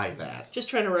up, why that? Just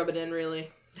trying to rub it in,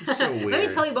 really. So weird. Let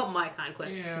me tell you about my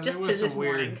conquests. Yeah, just there to was this some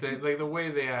weird morning. thing. Like the way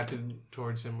they acted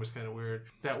towards him was kind of weird.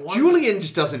 That one Julian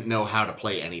just doesn't know how to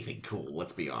play anything cool,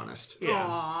 let's be honest. Yeah.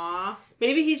 Aww.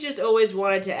 Maybe he's just always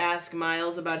wanted to ask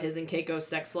Miles about his and Keiko's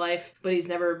sex life, but he's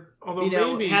never,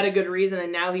 Although had a good reason,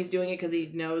 and now he's doing it because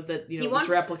he knows that, this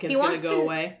replicant's going to go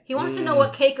away. He wants to know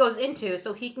what Keiko's into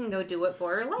so he can go do it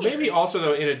for her later. Maybe also,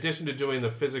 though, in addition to doing the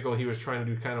physical, he was trying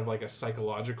to do kind of like a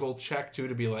psychological check, too,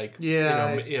 to be like,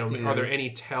 are there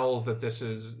any tells that this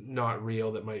is not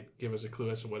real that might give us a clue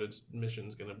as to what its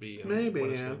mission's going to be? And Maybe, what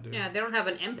it's gonna do. Yeah, they don't have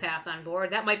an empath on board.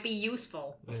 That might be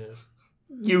useful. Yeah.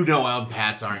 You know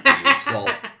empaths aren't useful.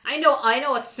 I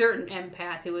know a certain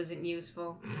empath who isn't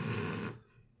useful.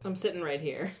 I'm sitting right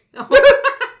here.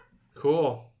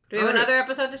 Cool. Do we have another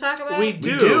episode to talk about? We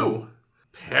do.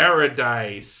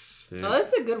 Paradise. Yeah. Oh,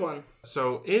 that's a good one.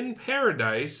 So in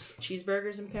Paradise,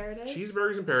 Cheeseburgers in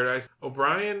Paradise?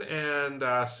 O'Brien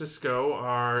and Cisco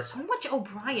are... So much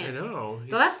O'Brien. I know.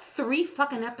 The last 3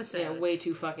 fucking episodes. Yeah, way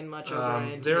too fucking much O'Brien,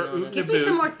 to be they're honest. Give me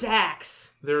some more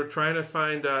Dax. They're trying to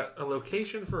find a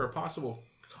location for a possible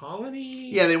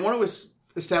colony. Yeah, they want to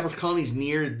establish colonies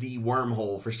near the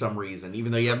wormhole for some reason,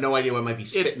 even though you have no idea what might be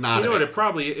spitting out of it.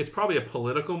 It's probably a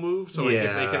political move. So like,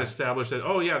 if they can establish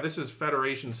that, this is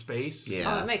Federation space.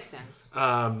 Yeah. Oh, that makes sense.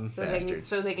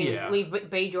 So they can leave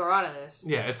Bajor out of this.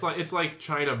 Yeah, it's like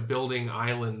China building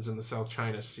islands in the South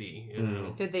China Sea. You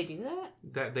know? Did they do that?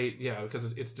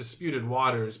 Because it's disputed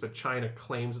waters, but China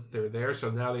claims that they're there. So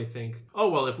now they think,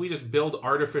 if we just build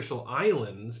artificial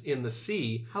islands in the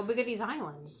sea. How big are these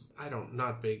islands?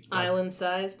 Not big. Island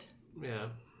sized? Yeah.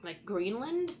 Like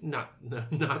Greenland? Not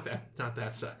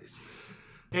that size.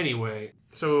 Anyway,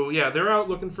 so they're out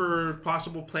looking for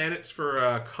possible planets for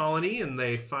a colony, and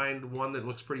they find one that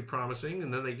looks pretty promising,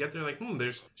 and then they get there like,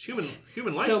 there's human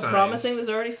life signs. So promising, there's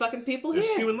already fucking people here.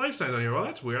 There's human life signs on here. Well,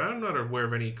 that's weird. I'm not aware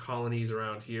of any colonies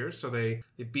around here. So they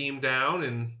beam down,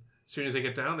 and as soon as they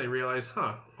get down, they realize,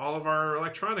 all of our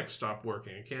electronics stopped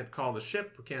working. I can't call the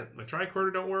ship. My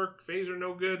tricorder don't work. Phaser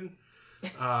no good.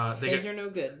 Phaser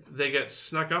no good. They get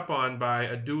snuck up on by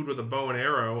a dude with a bow and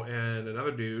arrow and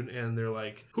another dude, and they're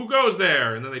like, "Who goes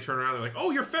there?" And then they turn around, and they're like, "Oh,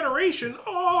 you're Federation!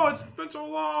 Oh, it's been so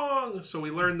long." So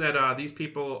we learn that these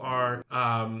people are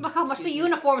look how much the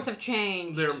uniforms have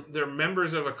changed. They're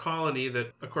members of a colony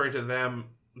that, according to them,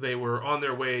 they were on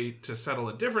their way to settle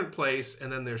a different place,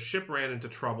 and then their ship ran into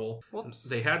trouble. Whoops.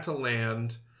 They had to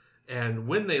land. And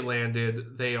when they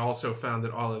landed, they also found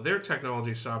that all of their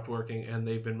technology stopped working, and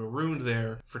they've been marooned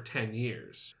there for 10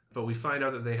 years. But we find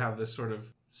out that they have this sort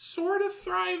of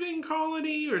thriving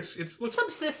colony, or it's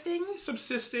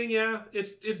subsisting. Yeah,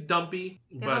 it's dumpy.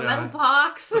 They have a metal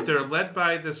box. But they're led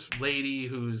by this lady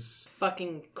who's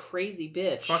fucking crazy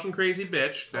bitch.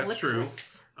 That's true.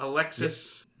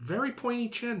 Alexis, very pointy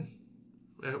chin.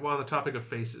 Well, on the topic of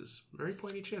faces, very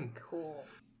pointy chin. Cool.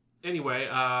 Anyway,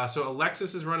 so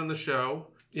Alexis is running the show.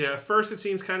 At first it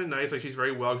seems kind of nice, like she's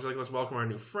very welcome. She's like, let's welcome our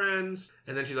new friends.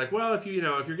 And then she's like, well, if you're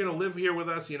going to live here with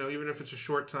us, even if it's a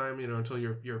short time, until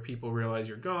your people realize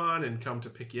you're gone and come to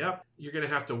pick you up, you're going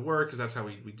to have to work because that's how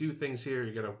we do things here.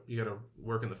 You got to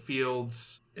work in the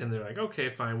fields. And they're like, okay,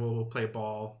 fine, we'll play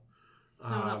ball. No,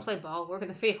 not play ball, work in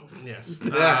the fields. Yes.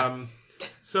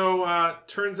 So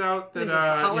turns out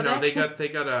that they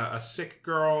got a sick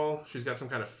girl. She's got some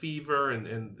kind of fever,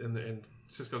 and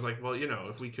Cisco's like, well,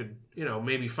 if we could,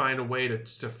 maybe find a way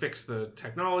to fix the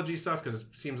technology stuff, because it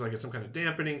seems like it's some kind of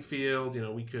dampening field.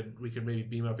 We could maybe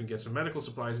beam up and get some medical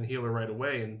supplies and heal her right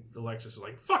away. And Alexis is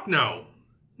like, fuck no.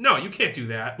 No, you can't do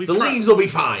that. Leaves will be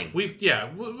fine.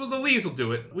 The leaves will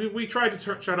do it. We tried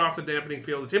to shut off the dampening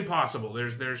field. It's impossible.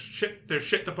 There's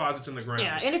shit deposits in the ground.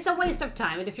 Yeah, and it's a waste of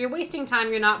time. And if you're wasting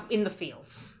time, you're not in the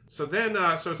fields. So then,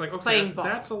 so it's like, okay,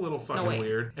 that's a little fucking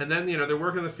weird. And then, they're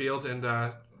working in the fields,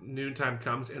 and noontime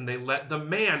comes, and they let the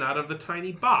man out of the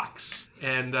tiny box.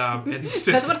 And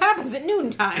that's what happens at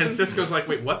noontime. And Cisco's like,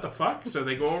 wait, what the fuck? So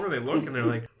they go over, they look, and they're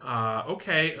like,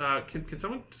 okay, can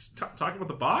someone just talk about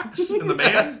the box and the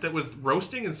man that was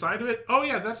roasting inside of it? Oh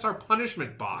yeah, that's our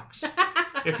punishment box.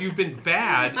 If you've been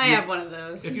bad, I have one of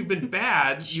those. If you've been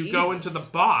bad, you go into the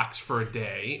box for a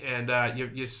day, and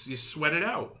you sweat it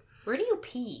out. Where do you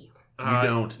pee? You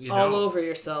don't. All over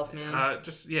yourself, man.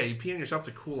 You pee on yourself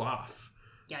to cool off.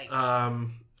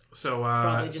 Yikes. So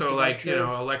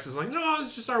Alexa's like, no,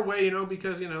 it's just our way,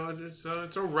 because, it's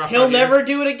so rough. He'll never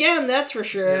do it again, that's for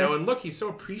sure. And look, he's so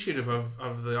appreciative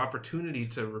of the opportunity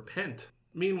to repent.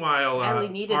 Meanwhile,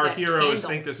 our heroes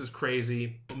think this is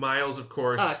crazy. Miles, of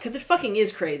course... because it fucking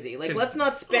is crazy. Like, let's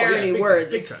not spare any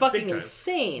words. It's fucking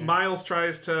insane. Miles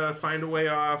tries to find a way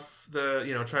off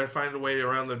try to find a way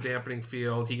around the dampening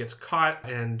field. He gets caught,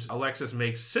 and Alexis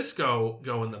makes Cisco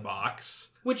go in the box.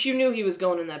 Which you knew he was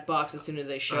going in that box as soon as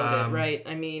they showed it, right?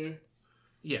 I mean...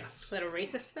 Yes. Is that a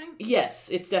racist thing? Yes,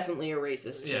 it's definitely a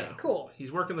racist thing. Cool.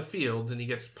 He's working the fields, and he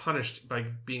gets punished by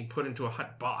being put into a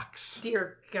hot box.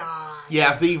 Dear God.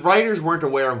 Yeah, if the writers weren't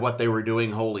aware of what they were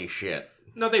doing, holy shit.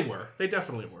 No, they were. They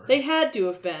definitely were. They had to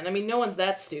have been. I mean, no one's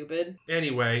that stupid.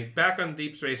 Anyway, back on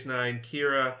Deep Space Nine,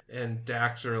 Kira and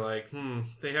Dax are like,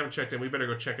 they haven't checked in. We better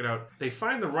go check it out. They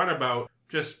find the runabout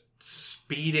just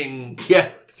speeding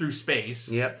through space.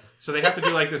 Yep. So they have to do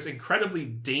like this incredibly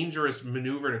dangerous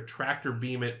maneuver to tractor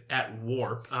beam it at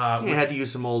warp. They had to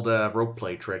use some old rope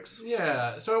play tricks.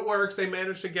 Yeah, so it works. They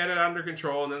manage to get it under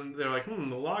control, and then they're like,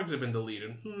 the logs have been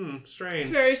deleted. Strange. It's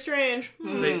very strange.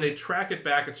 They track it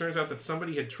back. It turns out that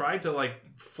somebody had tried to like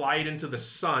fly it into the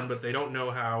sun, but they don't know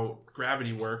how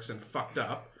gravity works and fucked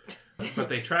up. But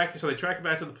they track it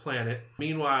back to the planet.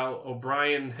 Meanwhile,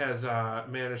 O'Brien has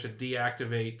managed to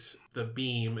deactivate the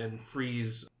beam and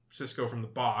freeze Cisco from the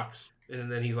box.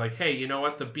 And then he's like, hey, you know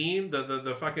what? The beam,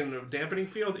 the fucking dampening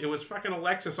field, it was fucking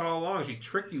Alexis all along. She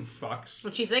tricked you fucks.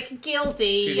 And she's like,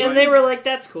 guilty. And they were like,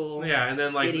 that's cool. Yeah, and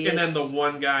then Idiots. And then the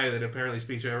one guy that apparently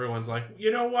speaks to everyone's like,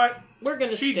 you know what? We're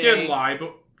gonna She stay. did lie,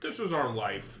 but this is our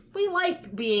life. We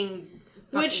like being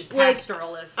Like,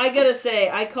 pastoralists. I gotta say,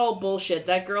 I call bullshit.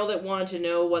 That girl that wanted to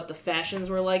know what the fashions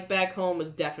were like back home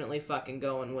was definitely fucking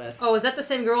going with. Oh, is that the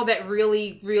same girl that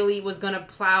really, really was gonna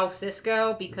plow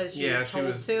Cisco because she was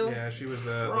told to? Yeah, she was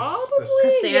the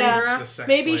Cassandra. the sex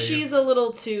Maybe slave. she's a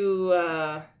little too,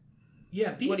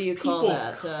 these what do you people call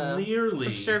that? clearly...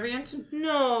 Subservient?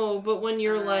 No, but when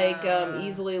you're like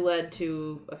easily led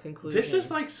to a conclusion. This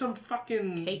is like some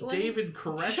fucking Caitlin? David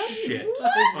Koresh shit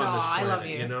on this I planet, love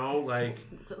you. you know? Like,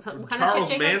 What kind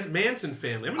Charles of shit, Jacob? Manson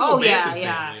family. I'm gonna go Manson family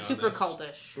on super this.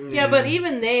 cultish. Yeah, but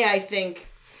even they, I think...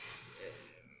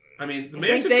 I mean, the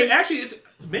Manson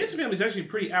Manson family is actually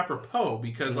pretty apropos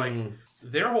because, like,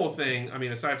 their whole thing, I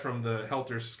mean, aside from the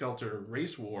helter-skelter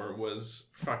race war, was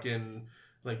fucking...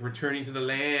 like returning to the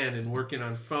land and working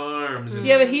on farms and,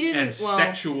 but he didn't, and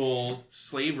sexual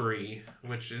slavery,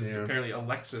 which is apparently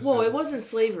Alexis. Well, it wasn't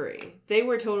slavery. They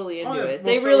were totally into it.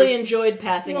 Well, they so really is- enjoyed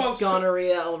passing well, so-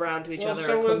 gonorrhea around to each other,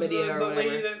 so or was chlamydia, the or whatever.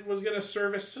 lady that was going to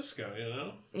service Cisco, you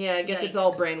know? Yeah, I guess it's Yikes.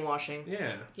 all brainwashing.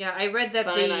 Yeah. Yeah, I read that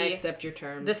Fine, I accept your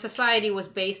terms. the society was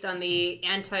based on the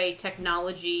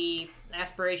anti-technology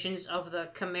aspirations of the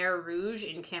Khmer Rouge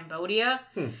in Cambodia.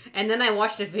 And then I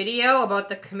watched a video about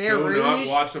the Khmer Do Rouge. not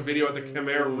watch a video of the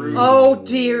Khmer Rouge. Oh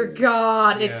dear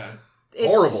God, it's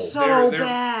horrible. So They're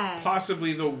bad.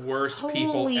 Possibly the worst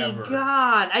people Holy ever.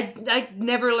 God, I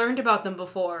never learned about them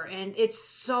before, and it's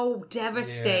so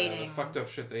devastating. Yeah, the fucked up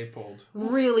shit they pulled.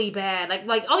 Really bad.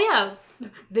 Like oh yeah,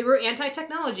 they were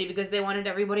anti-technology because they wanted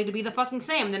everybody to be the fucking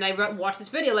same. And then I watched this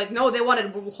video, like, no, they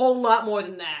wanted a whole lot more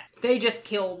than that. They just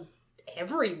killed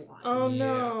everyone. Oh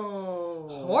no.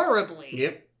 Horribly.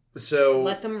 Yep. So,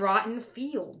 Let them rot in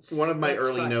fields. one of my That's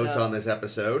early fucked notes up. on this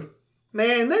episode.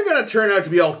 Man, they're gonna turn out to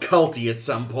be all culty at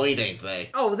some point, ain't they?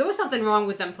 Oh, there was something wrong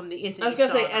with them from the instant I was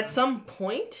gonna say, at some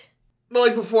point? Well,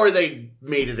 like, before they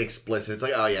made it explicit, it's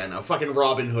like, oh yeah, no, fucking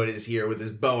Robin Hood is here with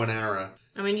his bow and arrow.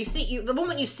 I mean, the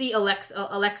moment you see what's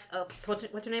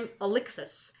her name?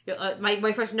 Alexis.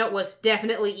 My first note was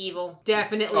definitely evil.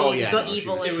 Definitely the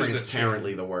evil. She was It was the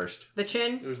transparently the worst. The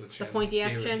chin? It was the chin. The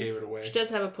pointy-ass Gave chin? it away. She does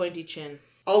have a pointy chin.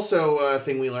 Also, a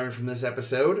thing we learned from this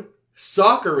episode,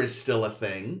 soccer is still a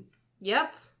thing.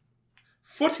 Yep.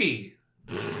 Footy.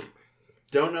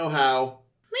 Don't know how.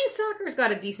 I mean, soccer's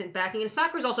got a decent backing, and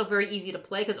soccer's also very easy to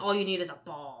play because all you need is a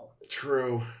ball.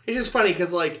 True. It's just funny,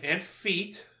 because, like, And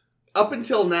feet. up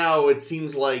until now, it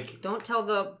seems like... Don't tell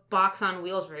the box on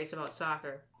wheels race about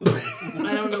soccer. I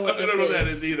don't know what this I don't know what that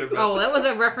is. is either. But Oh, that was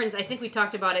a reference. I think we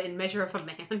talked about it in Measure of a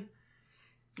Man.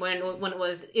 When it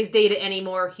was, is Data any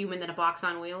more human than a box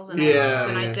on wheels? And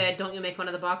I said, don't you make fun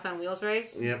of the box on wheels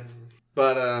race? Yep.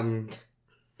 But, I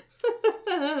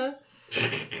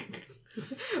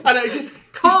know, it's just...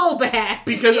 Call back!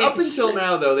 Because up until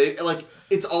now, though, they like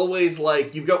it's always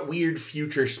like you've got weird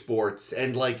future sports,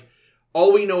 and like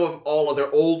all we know of all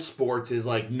other old sports is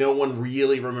like no one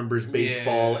really remembers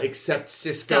baseball except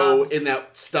Cisco Stubbs. in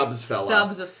that Stubbs fella.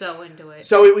 Stubbs was so into it.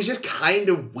 So it was just kind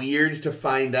of weird to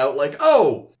find out, like,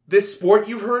 oh, this sport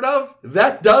you've heard of,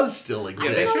 that does still exist.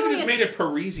 Yeah, they should have just made it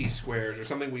Parisi squares or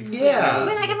something we've Yeah. I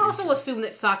mean, I can also assume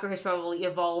that soccer has probably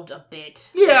evolved a bit.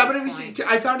 Yeah, but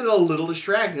I found it a little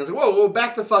distracting. I was like, whoa,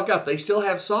 back the fuck up. They still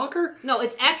have soccer? No,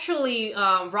 it's actually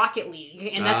Rocket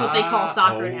League, and that's what they call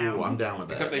soccer now. I'm down with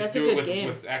that. Except they That's do a it good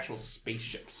with actual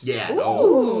spaceships. Yeah. Ooh.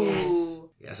 Oh, yes.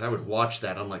 Yes, I would watch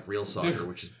that unlike real soccer,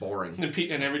 which is boring.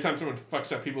 And every time someone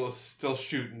fucks up, people still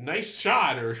shoot nice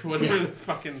shot or whatever the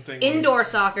fucking thing Indoor was.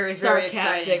 soccer is very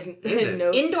sarcastic exciting.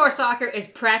 notes. Indoor soccer is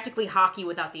practically hockey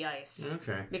without the ice.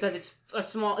 Okay. Because it's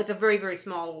a very, very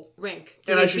small rink.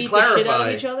 And I should beat the shit out clarify.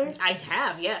 of each other? I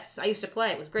have, yes. I used to play.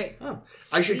 It was great. Oh.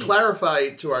 I should clarify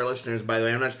to our listeners, by the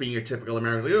way, I'm not just being your typical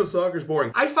American, like, soccer's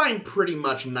boring. I find pretty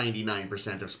much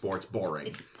 99% of sports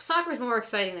boring. Soccer's more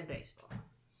exciting than baseball.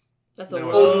 That's a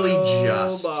No, Only low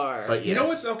just. bar. But yes. You know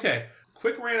what's okay?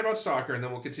 Quick rant about soccer, and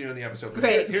then we'll continue in the episode. But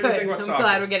Great, here's good. the thing about I'm soccer.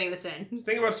 glad we're getting this in. The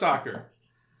thing about soccer,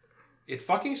 it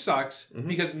fucking sucks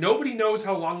because nobody knows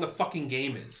how long the fucking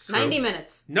game is. 90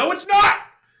 minutes. No, it's not!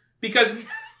 Because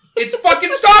it's fucking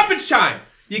stoppage time!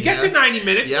 You get to 90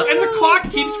 minutes, Yep. and the clock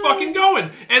keeps fucking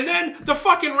going. And then the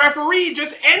fucking referee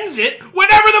just ends it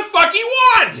whenever the fuck he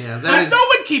wants! Yeah, that There's is- no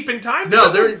one keeping time.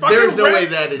 No, There's there's no way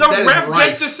that is- The that is ref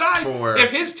rife just decides. for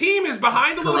If his team is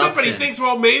behind a little bit, but he corruption. thinks,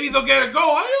 well, maybe they'll get a goal.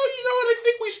 You know what? I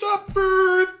think we stop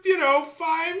for,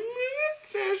 5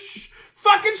 minutes-ish.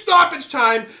 Fucking stoppage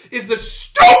time is the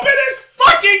stupidest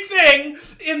fucking thing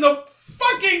in the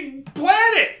fucking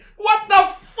planet. What the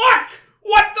fuck?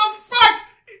 What the fuck?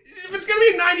 If it's gonna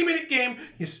be a 90-minute game,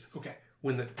 okay.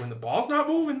 When the ball's not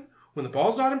moving, when the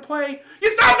ball's not in play,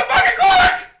 you stop the fucking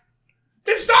clock.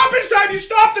 It's stoppage time. You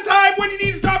stop the time when you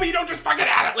need to stop it. You don't just fucking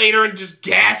add it later and just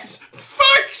guess.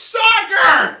 Fuck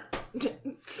soccer.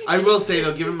 I will say,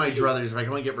 though, given my druthers, if I can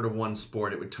only get rid of one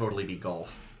sport, it would totally be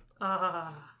golf.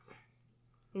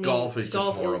 Golf is just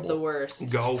horrible. Golf is the worst.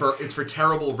 Golf. It's for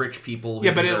terrible rich people. Who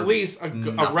Yeah, but at deserve least a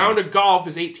nothing. round of golf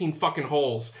is 18 fucking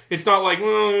holes. It's not like...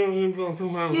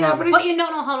 Yeah, but it's... But you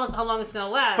don't know how long it's going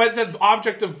to last. But the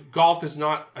object of golf is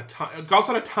not golf's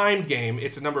not a timed game.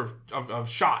 It's a number of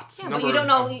shots. Yeah, but you don't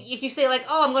know if you say like,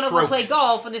 "Oh, I'm going to go play strokes.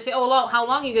 golf," and they say, "Oh, how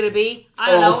long are you going to be?"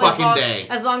 I don't know. Fucking day.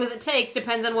 As long as it takes,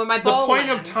 depends on where my The ball point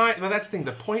lands. of time. Well, that's the thing.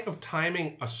 The point of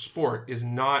timing a sport is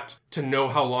not to know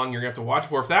how long you're going to have to watch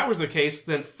for. If that was the case,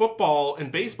 then football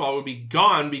and baseball would be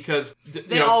gone because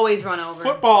They always run over.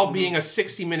 Football being a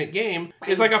 60-minute game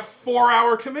is like a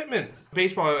 4-hour commitment.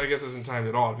 Baseball, I guess, isn't timed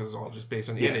at all because it's all just based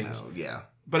on innings. Yeah.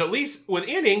 But at least with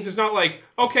innings, it's not like,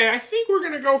 okay, I think we're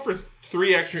going to go for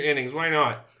 3 extra innings. Why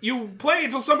not? You play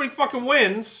until somebody fucking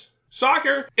wins.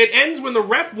 Soccer, it ends when the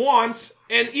ref wants,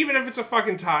 and even if it's a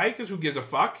fucking tie, because who gives a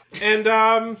fuck? And,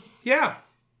 yeah.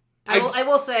 I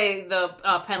will say the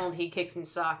penalty kicks in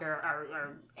soccer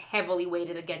are heavily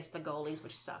weighted against the goalies,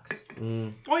 which sucks.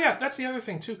 Oh, yeah, that's the other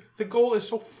thing, too. The goal is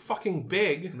so fucking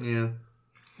big. Yeah.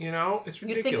 You know, it's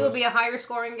ridiculous. You'd think it would be a higher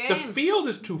scoring game. The field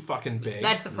is too fucking big.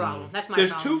 That's the problem. That's my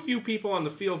There's problem. too few people on the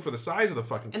field for the size of the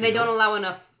fucking field. And they don't allow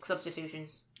enough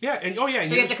substitutions. Yeah, and So you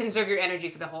have to conserve your energy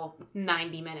for the whole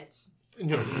 90 minutes. You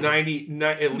know,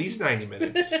 at least 90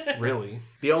 minutes, really.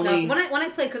 The only... No, when I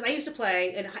played, because I used to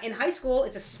play, in high school,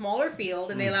 it's a smaller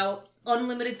field, and they allow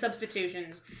unlimited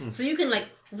substitutions. So you can, like,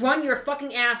 run your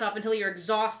fucking ass off until you're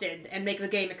exhausted and make the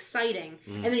game exciting,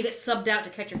 and then you get subbed out to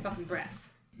catch your fucking breath.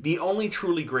 The only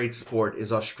truly great sport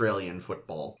is Australian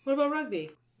football. What about rugby?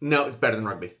 No, it's better than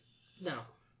rugby. No.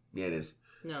 Yeah, it is.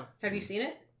 No. Have you seen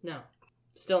it? No.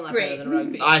 Still not Great. better than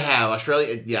rugby. I have.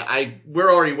 Australia... Yeah, we're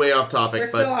already way off topic,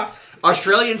 We're but... so off.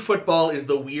 Australian football is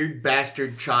the weird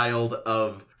bastard child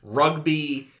of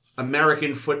rugby,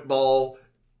 American football,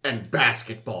 and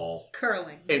basketball.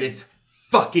 Curling. And it's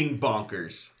fucking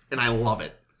bonkers. And I love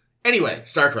it. Anyway,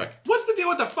 Star Trek. What's the deal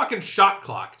with the fucking shot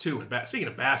clock, too? Speaking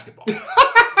of basketball.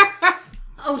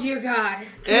 Oh, dear God.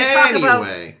 Can we talk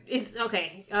Anyway.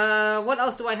 okay. What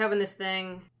else do I have in this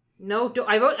thing?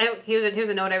 Here's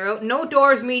a note I wrote. No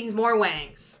doors means more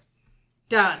wangs.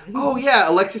 Done. Oh, yeah.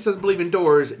 Alexis doesn't believe in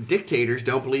doors. Dictators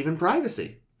don't believe in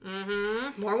privacy.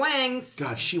 Mm-hmm. More wangs.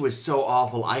 God, she was so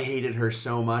awful. I hated her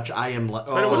so much. I am... But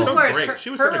it was so worse, great. her-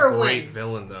 She was her such or a great Win?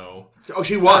 villain, though. Oh,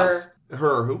 she was.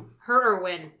 Her or who? Her or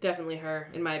Win? Definitely her,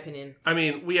 in my opinion. I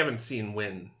mean, we haven't seen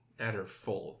Win at her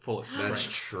fullest strength. That's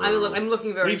true. I'm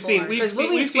looking very We've seen forward, 'cause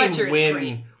Louise Fletcher Win is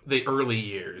great. the early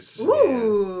years.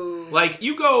 Ooh. Like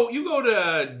you go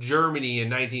to Germany in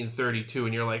 1932,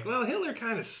 and you're like, well, Hitler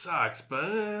kind of sucks,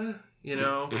 but you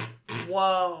know.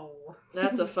 Whoa.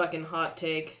 That's a fucking hot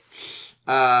take.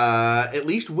 At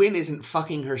least Win isn't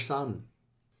fucking her son.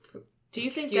 Do you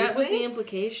think Excuse that was me? the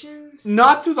implication?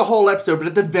 Not through the whole episode, but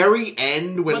at the very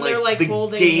end, when like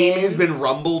the game has been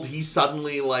rumbled, he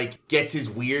suddenly like gets his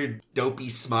weird dopey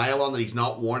smile on that he's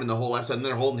not worn in the whole episode, and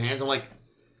they're holding hands. I'm like,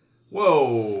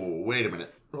 whoa, wait a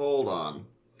minute, hold on.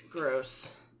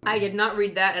 Gross. I did not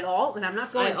read that at all, and I'm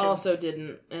not going to. I also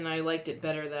didn't, and I liked it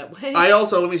better that way. I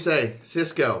also, let me say,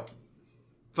 Cisco,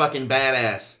 fucking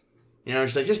badass. You know,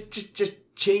 she's like,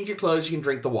 just change your clothes, you can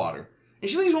drink the water. And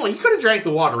she leaves alone. He could have drank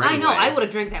the water anyway. I know, I would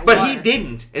have drank that water. water. But he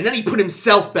didn't. And then he put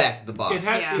himself back in the box.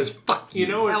 Because fuck you.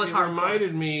 You know, it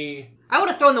reminded me... I would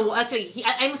have thrown the water. Actually,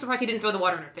 I'm surprised he didn't throw the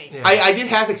water in her face. Yeah. I did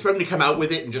half expect him to come out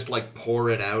with it and just like pour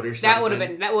it out or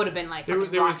something. That would have been like there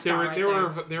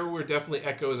were definitely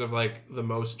echoes of like the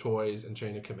Most Toys and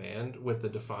Chain of Command with the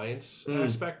defiance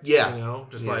aspect. Yeah, you know,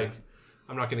 just like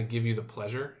I'm not going to give you the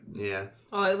pleasure. Yeah.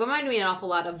 Oh, it reminded me an awful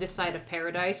lot of This Side of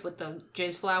Paradise with the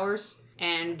jizz flowers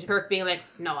and Kirk being like,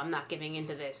 "No, I'm not giving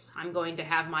into this. I'm going to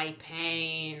have my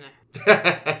pain."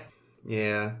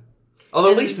 Yeah.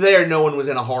 Although at least there, no one was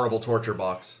in a horrible torture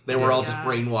box. They were all just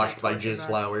brainwashed by jizz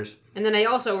flowers. And then I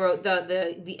also wrote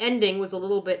the ending was a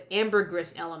little bit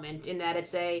ambergris element in that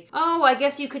it's I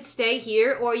guess you could stay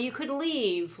here or you could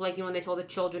leave. Like, you know, when they told the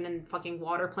children in fucking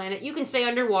Water Planet, you can stay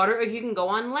underwater or you can go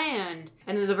on land.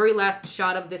 And then the very last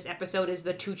shot of this episode is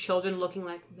the two children looking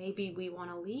like, maybe we want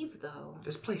to leave, though.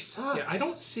 This place sucks. Yeah, I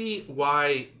don't see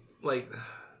why, like,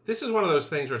 this is one of those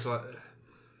things where it's like,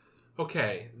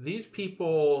 okay, these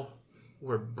people...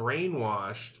 were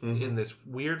brainwashed in this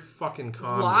weird fucking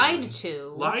comedy.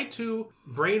 Lied to,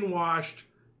 brainwashed,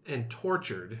 and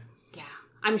tortured. Yeah.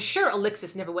 I'm sure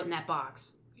Alexis never went in that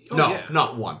box. Oh, no,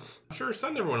 not once. I'm sure her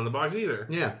son never went in the box either.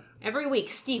 Yeah. Every week,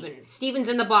 Steven's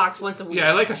in the box once a week. Yeah,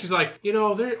 I like how she's like, you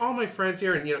know, they're all my friends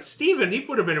here, and, you know, Steven, he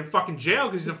would have been in fucking jail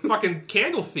because he's a fucking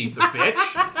candle thief, the bitch.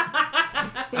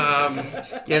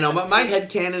 Yeah, no, my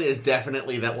headcanon is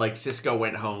definitely that, like, Cisco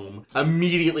went home,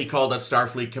 immediately called up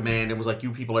Starfleet Command, and was like,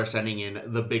 you people are sending in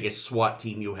the biggest SWAT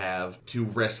team you have to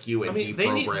rescue and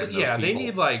deprogram those people. They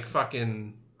need, like,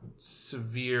 fucking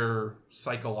severe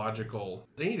psychological...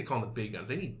 They need to call them the big guns.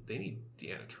 They need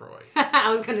Deanna Troi. I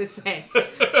was going to say.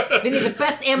 They need the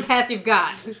best empath you've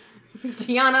got. Is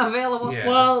Deanna available? Yeah.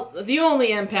 Well, the only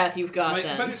empath you've got,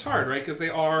 then. But it's hard, right? Because they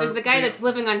are... There's the guy that's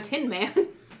living on Tin Man.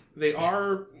 They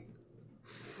are...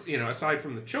 You know, aside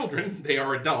from the children, they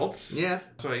are adults. Yeah.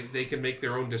 So they can make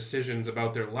their own decisions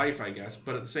about their life, I guess.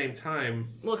 But at the same time...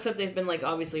 Well, except they've been, like,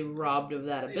 obviously robbed of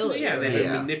that ability. Yeah, they've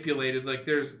been manipulated. Like,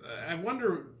 there's... I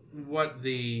wonder what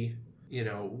the... You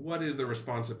know, what is the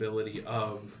responsibility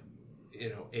of, you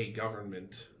know, a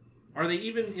government? Are they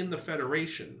even in the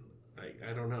Federation?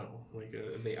 I don't know. Like,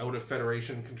 are they out of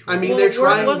Federation control? I mean, they're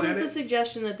trying... Wasn't the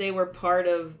suggestion that they were part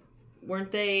of...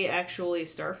 Weren't they actually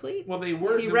Starfleet? Well, they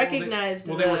were. He recognized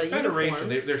they were Federation.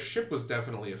 Uniforms. Their ship was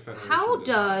definitely a Federation. How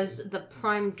does the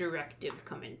Prime Directive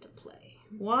come into play?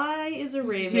 Why is a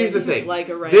Raven Here's the thing. like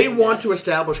a Raven? They want to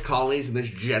establish colonies in this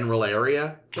general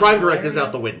area. Prime Directive's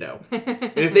out the window.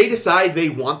 And if they decide they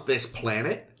want this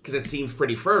planet, because it seems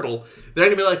pretty fertile, they're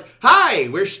going to be like, hi,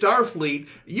 we're Starfleet.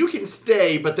 You can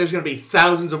stay, but there's going to be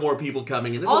thousands of more people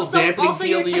coming. And this little dampening field of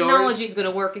yours... Also, your technology's going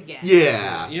to work again.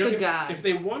 Yeah. You know, Good God. If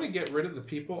they want to get rid of the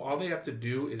people, all they have to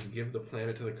do is give the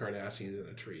planet to the Cardassians in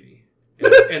a treaty.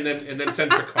 And then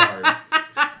send Picard.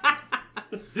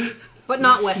 But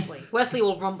not Wesley. Wesley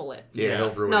will rumble it. Yeah,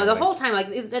 he'll ruin No, it. the whole time, like,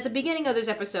 at the beginning of this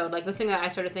episode, like, the thing that I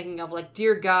started thinking of, like,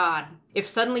 dear God, if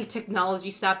suddenly technology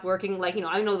stopped working, like, you know,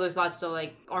 I know there's lots of,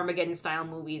 like, Armageddon-style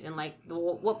movies, and, like,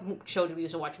 what show did we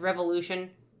used to watch?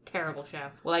 Revolution? Terrible show.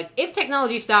 Well, like, if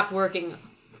technology stopped working...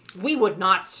 we would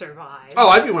not survive. Oh,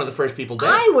 I'd be one of the first people dead.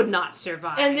 I would not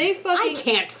survive. And they fucking... I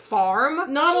can't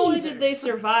farm. Not only did they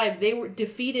survive, they were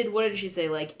defeated, what did she say,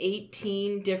 like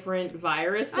 18 different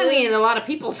viruses? I mean, a lot of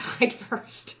people died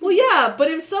first. Well, yeah, but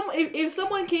if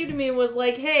someone came to me and was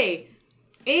like, hey...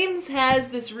 Ames has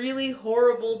this really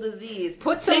horrible disease.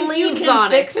 Put some Think leaves you can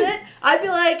on fix it. I'd be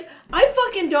like, I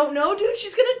fucking don't know, dude.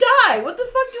 She's gonna die. What the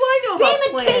fuck do I know about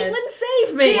plants? Damn it, Caitlin,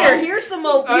 save me. Here's some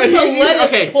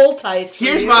lettuce poultice for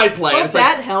Here's you. my plan. Hope It's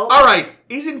that like, helps. all right,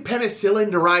 isn't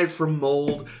penicillin derived from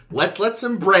mold? Let's let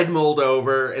some bread mold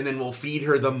over, and then we'll feed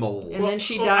her the mold. And then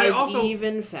she dies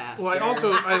even faster.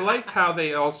 Well, I like how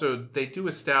they do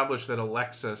establish that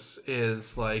Alexis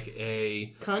is like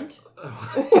a cunt.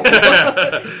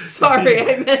 Sorry,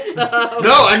 I meant.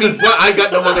 No, I mean, I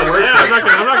got no other word. I'm not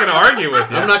going to argue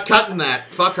with you. I'm not cutting that.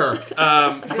 Fuck her.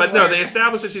 But no, they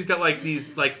established that she's got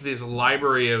this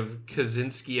library of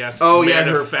Kaczynski-esque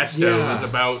manifestos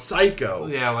about psycho.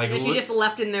 Yeah, like she just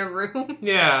left in their rooms.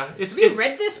 Yeah, have you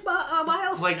read this,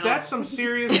 Miles? Like no. That's some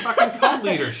serious fucking cult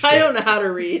leadership. I don't know how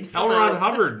to read. L. Ron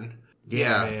Hubbard.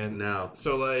 Yeah, man. No.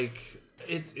 So like.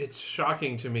 It's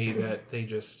shocking to me that they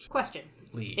just Question.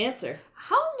 leave. Answer.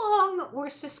 How long were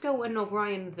Sisko and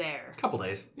O'Brien there? A couple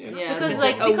days. Yeah, because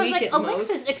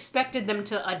Alexis expected them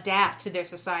to adapt to their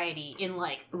society in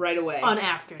right away, an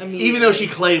afternoon. Even though she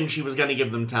claimed she was going to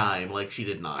give them time, she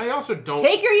did not. I also don't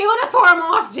take your uniform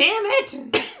off. Damn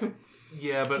it.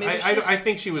 Yeah, but I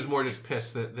think she was more just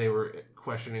pissed that they were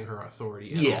questioning her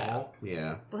authority at all.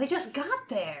 Yeah. Well, they just got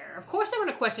there. Of course, they're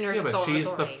going to question her authority. Yeah, but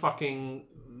she's the fucking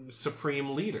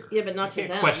supreme leader. Yeah, but not to them.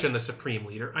 You can't question the supreme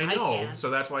leader. I know.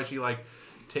 So that's why she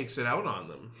takes it out on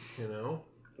them,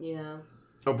 Yeah.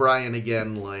 O'Brien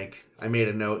again, I made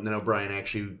a note and then O'Brien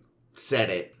actually said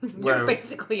it. You're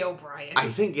basically O'Brien. I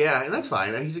think, yeah, and that's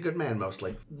fine. He's a good man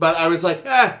mostly. But I was like,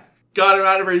 got him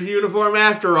out of his uniform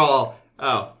after all.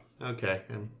 Oh, okay.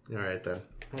 All right then.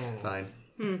 Fine.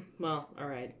 Well, all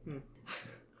right.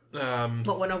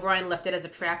 But when O'Brien left it as a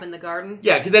trap in the garden?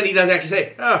 Yeah, because then he does actually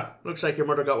say, looks like your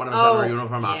mother got one of us out of her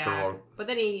uniform after all. But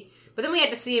then we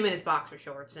had to see him in his boxer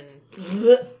shorts and...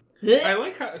 I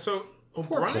like how... So,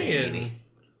 O'Brien's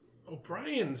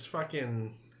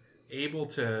fucking able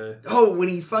to... Oh, when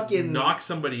he fucking... knock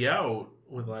somebody out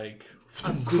with,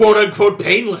 quote-unquote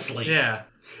painlessly. Yeah.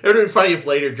 It would have been funny if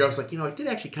later Joe's like, I did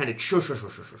actually kind of shush.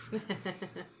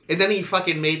 And then he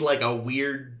fucking made, a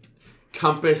weird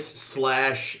compass /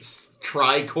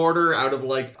 tricorder out of,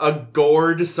 a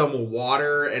gourd, some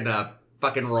water, and a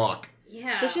fucking rock.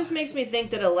 Yeah. This just makes me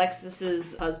think that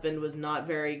Alexis's husband was not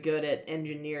very good at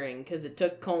engineering, because it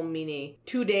took Colm Meaney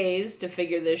 2 days to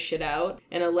figure this shit out,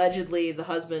 and allegedly the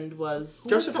husband was...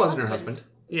 Joseph wasn't her husband.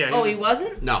 Yeah. He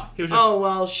wasn't? No. He was just... Oh,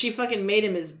 well, she fucking made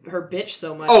him her bitch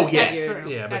so much. Oh, yes.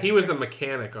 Yeah, but he was the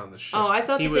mechanic on the ship. Oh, I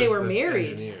thought that they were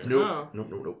married.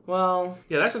 Nope. Well...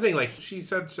 Yeah, that's the thing. She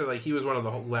said he was one of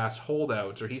the last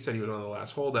holdouts, or he said he was one of the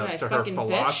last holdouts to her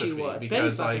philosophy.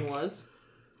 Because, was.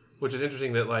 Which is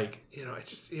interesting that, it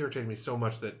just irritated me so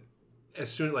much that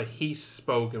as soon as, he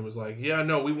spoke and was like, yeah,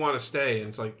 no, we want to stay. And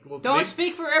it's like, well... Don't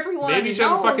speak for everyone. Maybe you should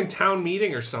have a fucking town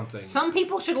meeting or something. Some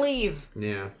people should leave.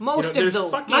 Yeah. Most of you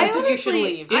should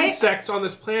leave. Insects on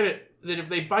this planet that if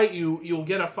they bite you, you'll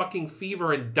get a fucking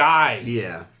fever and die.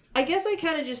 Yeah. I guess I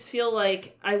kind of just feel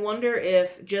I wonder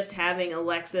if just having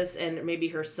Alexis and maybe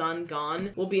her son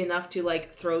gone will be enough to,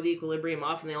 throw the equilibrium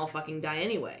off and they all fucking die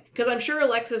anyway. Because I'm sure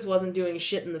Alexis wasn't doing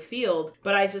shit in the field,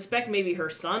 but I suspect maybe her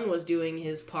son was doing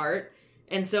his part.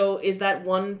 And so is that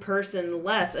one person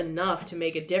less enough to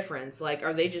make a difference?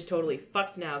 Are they just totally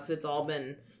fucked now because it's all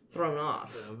been thrown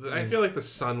off? I feel like the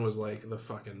son was the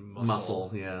fucking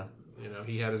muscle. Yeah.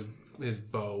 He had his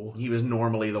bow. He was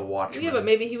normally the watchman. Yeah, but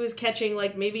maybe he was catching,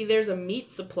 maybe there's a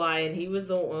meat supply and he was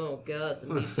the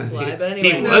meat supply. But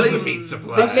anyway. He was the meat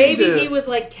supply. But maybe he was,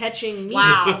 catching meat.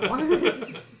 Wow.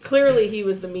 Clearly he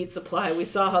was the meat supply. We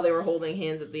saw how they were holding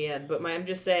hands at the end. But I'm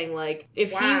just saying,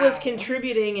 if he was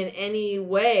contributing in any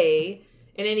way,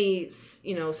 in any,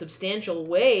 substantial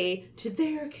way to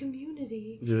their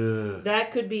community,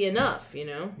 that could be enough,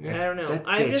 Yeah. I don't know.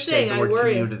 I'm just saying, I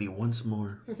worry. Community once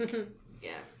more.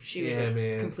 Yeah, she was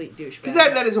a complete douchebag. Because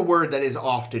that is a word that is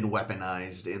often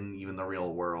weaponized in even the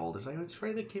real world. It's it's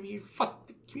for the community. Fuck,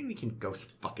 the community can go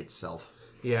fuck itself.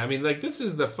 Yeah, I mean, this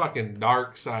is the fucking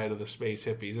dark side of the space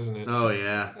hippies, isn't it? Oh,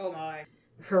 yeah. Oh, my.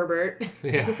 Herbert.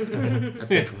 Yeah. That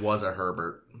bitch was a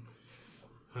Herbert.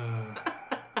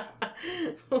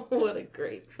 What a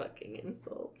great fucking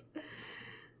insult.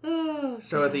 Oh,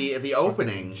 so at the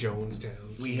opening,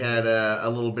 Jonestown. We had a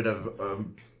little bit of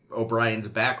O'Brien's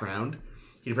background.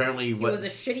 He apparently was a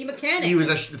shitty mechanic. He was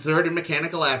a third in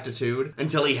mechanical aptitude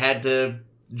until he had to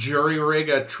jury rig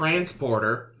a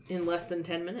transporter in less than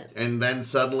 10 minutes. And then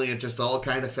suddenly it just all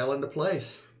kind of fell into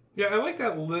place. Yeah, I like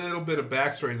that little bit of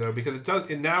backstory though, because it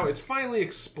does, and now it's finally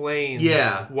explained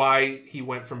why he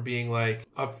went from being a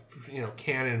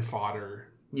cannon fodder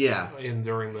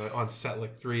on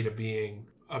set 3 to being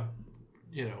a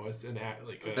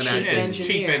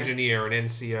chief engineer, an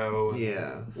NCO.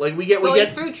 Yeah, we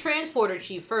get through transporter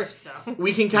chief first though.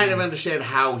 We can kind of understand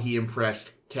how he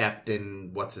impressed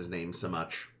Captain what's his name so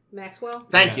much. Maxwell.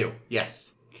 Thank you.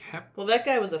 Yes. Well, that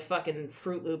guy was a fucking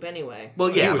Fruit Loop anyway. Well,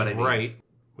 yeah, he was but right.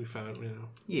 We found,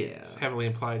 yeah, it's heavily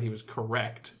implied he was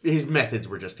correct. His methods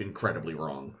were just incredibly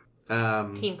wrong.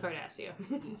 Team Cardassia.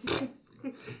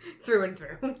 Through and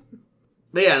through.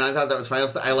 But yeah, and I thought that was fine.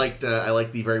 I liked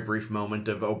the very brief moment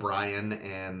of O'Brien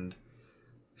and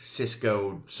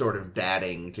Sisko sort of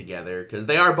dadding together. Because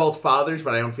they are both fathers,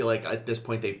 but I don't feel like at this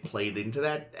point they've played into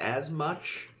that as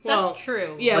much. That's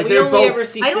true. Yeah, like we only ever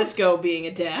see Sisko being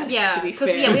a dad, to be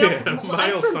fair. Yeah, we don't,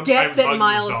 I forget that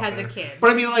Miles has a kid.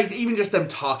 But I mean, like, even just them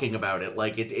talking about it,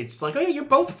 like, it's like, oh yeah, you're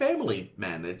both family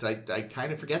men. I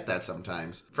kind of forget that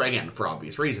sometimes. For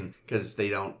obvious reason. Because they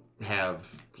don't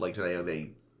have, like,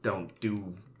 they don't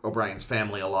do O'Brien's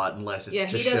family a lot unless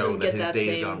it's to show that his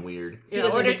day's gone weird. Yeah,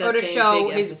 or to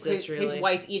show his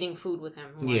wife eating food with him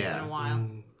once in a while.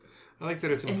 I like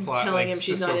that it's implied. Telling him Sisko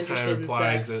she's not interested in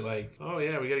implies sex. that, like, oh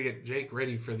yeah, we gotta get Jake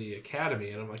ready for the academy,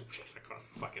 and I'm like, Jake's not going to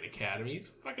fucking academy. He's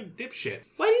a fucking dipshit.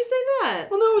 Why do you say that?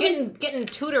 Well, no, getting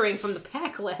tutoring from the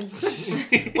Packlets.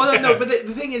 Well, no, but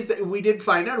the thing is that we did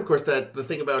find out, of course, that the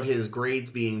thing about his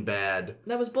grades being bad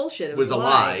that was bullshit. It was a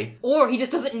lie. Or he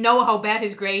just doesn't know how bad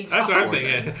his grades are. That's what I'm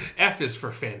thinking. F is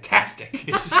for fantastic.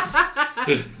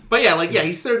 But yeah,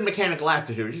 he's third in mechanical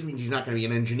aptitude. It just means he's not going to be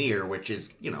an engineer, which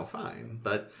is, fine.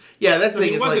 But yeah, that's the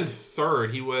thing. He wasn't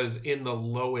third. He was in the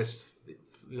lowest,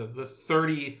 the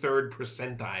 33rd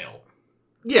percentile.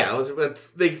 Yeah,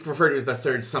 they refer to it as the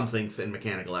third something in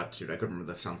mechanical aptitude. I couldn't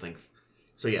remember the something.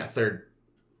 So yeah, third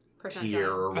tier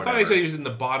or whatever. I thought I said he was in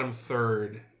the bottom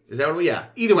third. Is that what? Yeah.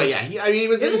 Either way, yeah. He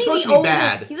was supposed to be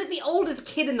bad. He's like the oldest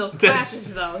kid in those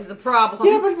classes, though, is the problem.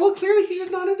 Yeah, but clearly he's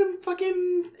just not into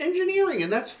fucking engineering,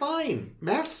 and that's fine.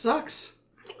 Math sucks.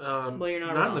 Well, you're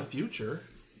not wrong. In the future.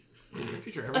 In the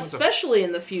future, especially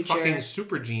in the future. Fucking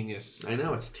super genius. I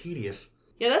know, it's tedious.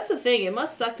 Yeah, that's the thing. It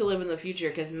must suck to live in the future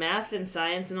because math and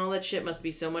science and all that shit must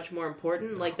be so much more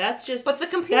important. Like that's just. But the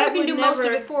computer can do most of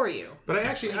it for you. But I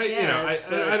actually,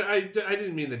 I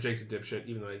didn't mean that Jake's a dipshit,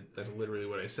 even though that's literally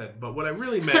what I said. But what I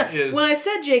really meant is when I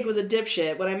said Jake was a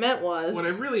dipshit, what I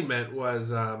really meant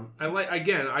was I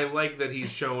like that he's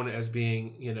shown as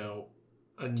being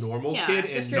a normal kid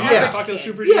and not a fucking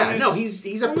super genius. Yeah, no,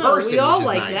 he's a person. We all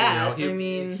like nice. that. I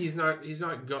mean, he's not.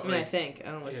 I think I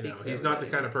don't want to speak. He's not the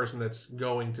kind of person that's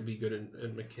going to be good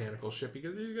in mechanical shit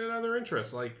because he's got other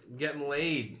interests like getting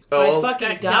laid. By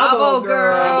fucking Dabo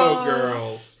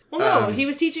girls. Well, no, he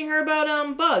was teaching her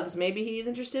about bugs. Maybe he's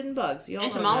interested in bugs.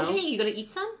 Entomology? You gonna eat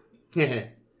some? Cute.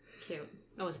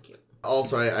 That was cute.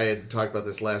 Also, I had talked about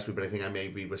this last week, but I think I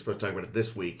maybe was supposed to talk about it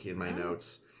this week in my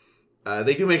notes.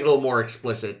 They do make it a little more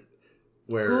explicit.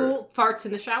 Where who farts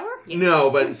in the shower? Yes.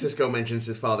 No, but Sisko mentions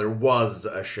his father was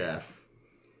a chef.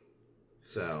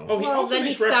 So. Oh, he also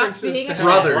makes references to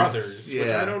brothers. Yeah.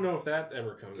 Which I don't know if that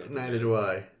ever comes up. Neither do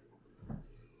I.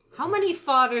 How many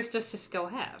fathers does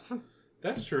Sisko have?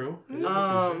 That's true. That's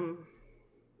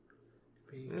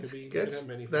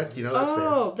fair.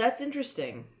 Oh, that's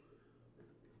interesting.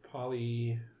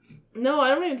 No,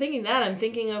 I don't even thinking that. I'm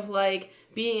thinking of like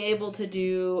being able to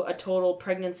do a total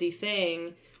pregnancy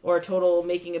thing or a total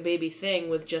making a baby thing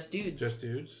with just dudes. Just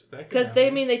dudes? Because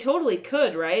they totally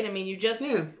could, right? I mean, you just...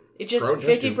 Yeah. It's just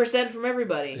 50% from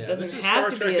everybody. Yeah, doesn't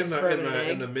have to be a sperm and egg.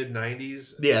 In the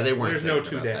mid-90s. Yeah, they weren't. There's no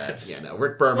two dads. Yeah, no.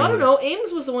 Rick Berman. Well, I don't know.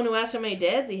 Ames was the one who asked how many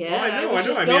dads he had. Well, I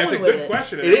know. I mean, it's a good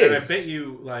question. It is. And I bet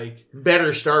you,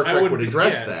 better Star Trek would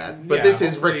address that. But this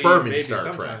is Rick Berman's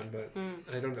Star Trek. But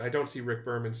I don't see Rick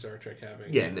Berman's Star Trek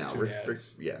having Rick,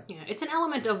 yeah, it's an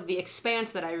element of The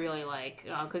Expanse that I really like.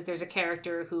 Because there's a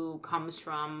character who comes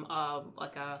from, I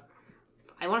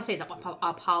want to say it's a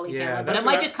poly family, but it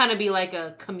might just kind of be like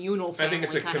a communal family. I think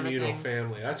it's a communal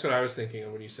family. That's what I was thinking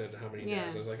of when you said how many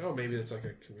dads. I was like, oh, maybe it's like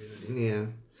a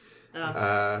community.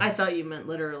 Yeah. I thought you meant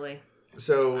literally.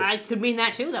 So I could mean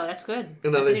that too, though. That's good.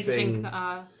 Another That's an interesting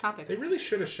topic. They really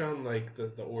should have shown like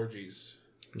the orgies.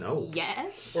 No.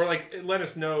 Yes. Or let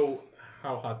us know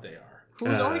how hot they are.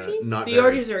 Whose orgies? The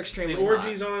orgies are extremely hot. The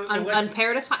orgies on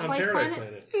Paradise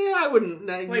Planet? Yeah, I wouldn't.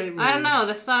 I don't know.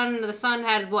 The sun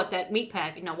had what, that meat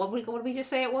pack? No, what did we just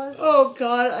say it was? Oh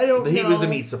God, I don't know. He was the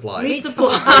meat supply. Meat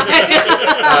supply.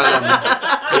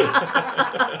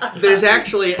 There's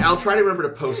actually, I'll try to remember to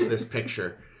post this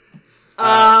picture. Where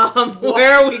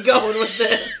are we going with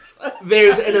this?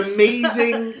 There's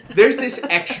this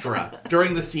extra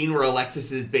during the scene where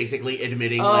Alexis is basically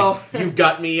admitting, you've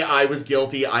got me, I was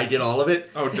guilty, I did all of it.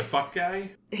 Oh, the fuck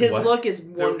guy? His look is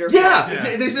wonderful. Yeah,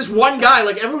 there's this one guy,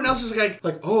 everyone else is like,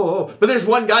 but there's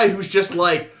one guy who's just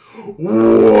like,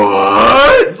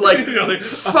 what?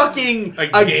 Fucking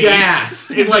aghast.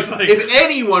 And if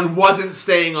anyone wasn't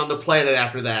staying on the planet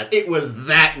after that, it was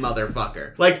that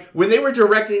motherfucker. When they were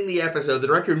directing the episode, the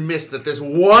director missed that this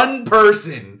one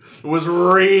person was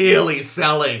really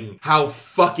selling how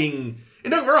fucking...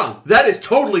 And don't get me wrong, that is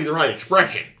totally the right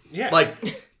expression. Yeah.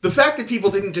 The fact that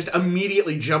people didn't just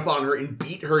immediately jump on her and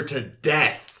beat her to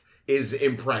death is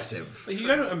impressive. You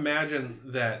gotta imagine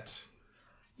that...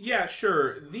 yeah,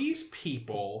 sure, these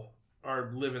people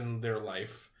are living their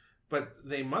life, but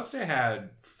they must have had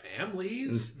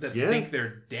families that think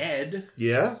they're dead.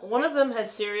 Yeah. One of them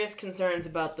has serious concerns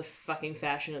about the fucking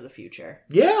fashion of the future.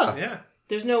 Yeah. Yeah.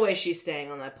 There's no way she's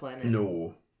staying on that planet.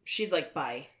 No. She's like,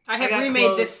 bye. I have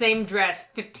remade this same dress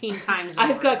 15 times over.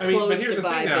 I've got clothes but here's to the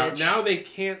buy, thing now. bitch. Now they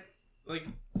can't, like,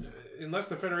 unless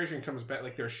the Federation comes back,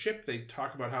 like their ship, they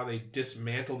talk about how they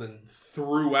dismantled and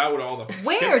threw out all the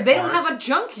Where? They don't have a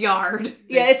junkyard.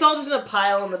 Yeah, it's all just in a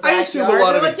pile in the backyard. I assume a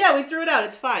lot of it... yeah, we threw it out.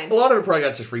 It's fine. A lot of it probably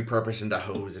got just repurposed into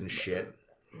hose and shit.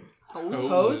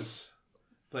 Hose?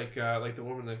 Like the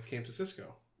woman that came to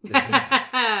Cisco.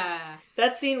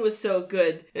 That scene was so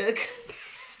good.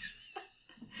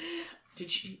 Did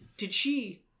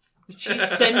she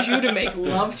send you to make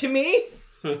love to me?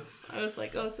 I was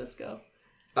like, oh, Cisco.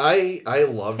 I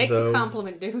love Take though. the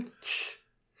compliment, dude.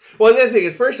 Well, that's the thing.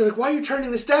 At first, I was like, "Why are you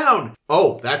turning this down?"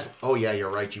 Oh, yeah,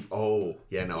 you're right.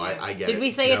 I get it. Did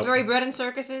we say it's very bread and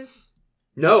circuses?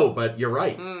 No, but you're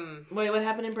right. Wait, what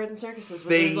happened in Bread and Circuses?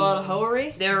 There's a lot of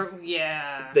hoery?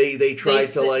 They tried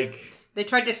to They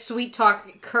tried to sweet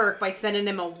talk Kirk by sending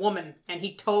him a woman, and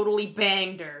he totally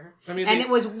banged her. I mean, it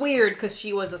was weird because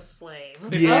she was a slave.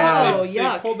 Yeah. Oh,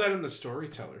 yuck. They pulled that in the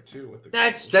Storyteller too. With the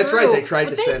That's That's true. right. They tried but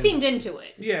to they send. seemed into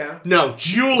it. Yeah. No,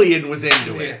 Julian was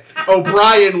into it.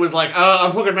 O'Brien was like,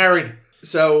 I'm fucking married.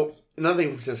 So, another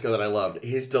thing from Cisco that I loved,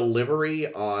 his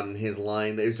delivery on his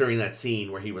line, it was during that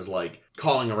scene where he was like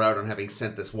calling her out on having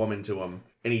sent this woman to him.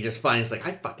 And he just finds like,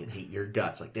 I fucking hate your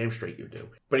guts. Like, damn straight you do.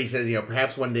 But he says,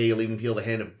 perhaps one day you'll even feel the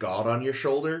hand of God on your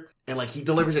shoulder. And like, he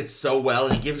delivers it so well.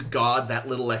 And he gives God that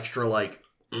little extra like,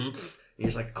 oomph. And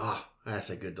he's like,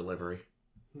 that's a good delivery.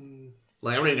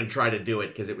 Like, I'm not even going to try to do it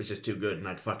because it was just too good and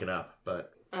I'd fuck it up.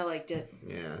 But I liked it.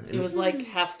 yeah. It was like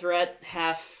half threat,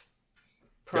 half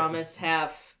promise,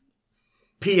 half...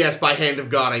 P.S. by hand of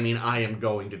God, I mean, I am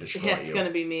going to destroy Yeah, it's you. going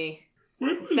to be me.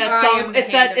 It's I that am song. the It's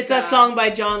hand of that God. song by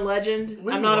John Legend.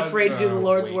 When I'm not was, afraid to do the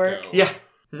Lord's Waco? work. Yeah.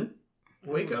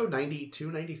 Waco,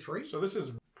 92, 93? So this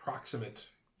is proximate.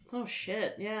 Oh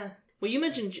shit! Yeah. Well, you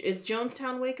mentioned is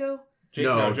Jonestown Waco?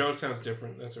 No. Jonestown's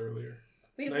different. That's earlier.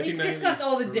 We've discussed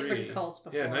all the different cults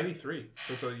before. Yeah, 93.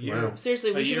 So it's a year. Wow.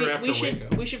 Seriously, A year after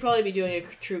Waco. we should probably be doing a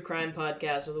true crime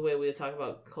podcast with the way we talk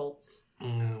about cults.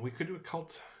 We could do a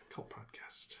cult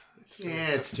podcast.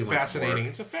 It's too fascinating. much work.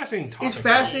 It's a fascinating topic. It's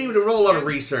fascinating. We do a lot of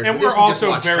research. And We just we're also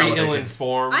watch very television.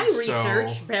 ill-informed. I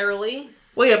researched barely.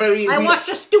 Well, yeah, but I mean, I watched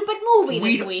a stupid movie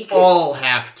this we week. all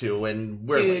have to, and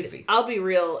we're Dude, lazy. I'll be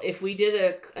real. If we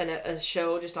did a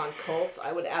show just on cults,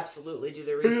 I would absolutely do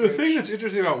the The research. thing that's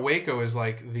interesting about Waco is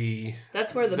like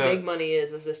That's where the big money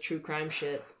is this true crime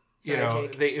shit. Sorry,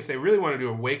 Jake. if they really want to do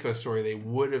a Waco story, they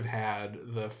would have had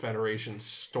the Federation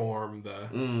storm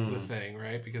the thing,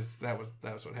 right? Because that was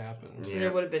what happened. Yeah.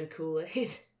 There would have been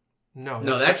Kool-Aid. No,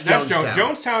 that's Jonestown.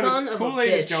 Jonestown. Son Jonestown of is a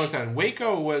Kool-Aid is bitch. Jonestown.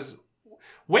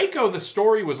 Waco. The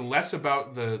story was less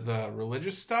about the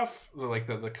religious stuff, like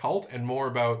the cult, and more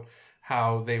about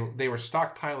how they were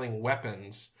stockpiling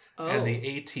weapons, and the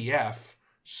ATF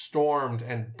stormed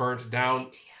and burnt down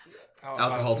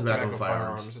Alcohol, tobacco, and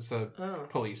firearms. It's the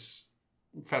police,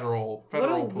 federal What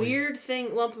a police.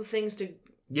 weird lump of things to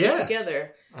Yes. put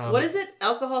together. What is it?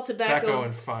 Alcohol, tobacco,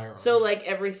 and firearms. So like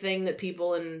everything that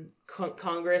people in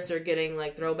Congress are getting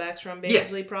like throwbacks from,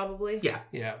 basically, probably. Yeah.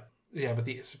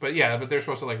 but they're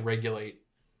supposed to like regulate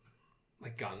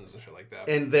like guns and shit like that.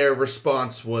 And their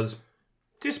response was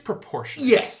disproportionate.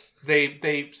 yes.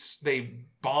 They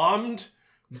bombed,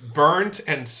 burnt,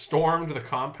 and stormed the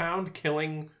compound,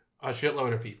 killing a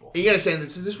shitload of people. You gotta say,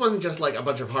 this wasn't just like a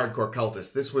bunch of hardcore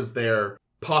cultists. This was their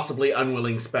possibly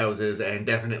unwilling spouses and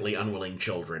definitely unwilling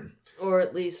children. Or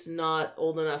at least not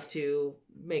old enough to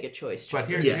make a choice. But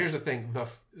children. here's the thing: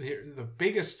 the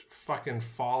biggest fucking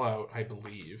fallout, I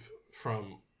believe,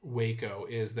 from Waco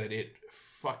is that it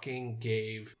fucking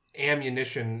gave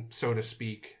ammunition, so to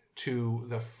speak, to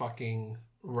the fucking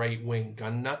right-wing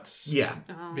gun nuts. Yeah.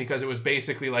 Because it was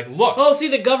basically like, look, oh, see,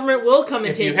 the government will come and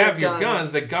if take you have your guns.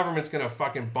 guns, the government's gonna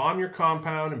fucking bomb your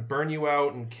compound and burn you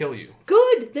out and kill you.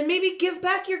 Good, then maybe give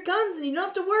back your guns and you don't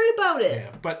have to worry about it.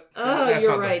 Yeah, but Oh, that's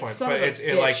you're not right. the point. Son But of a it's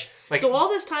bitch. like so all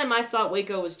this time I thought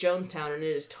Waco was Jonestown, and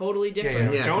it is totally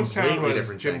different. Yeah, Jonestown completely was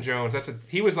different Jim thing. Jones.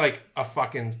 He was like a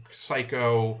fucking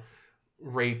psycho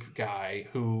rape guy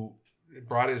who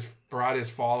brought his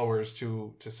followers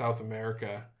to South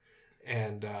America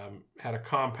and had a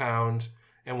compound.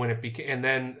 And when it became, and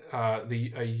then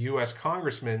a U.S.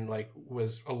 congressman like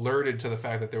was alerted to the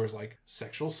fact that there was like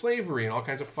sexual slavery and all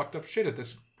kinds of fucked up shit at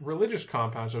this religious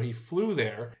compound. So he flew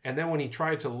there, and then when he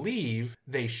tried to leave,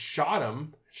 they shot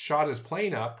him shot his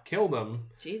plane up, killed him.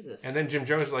 Jesus. And then Jim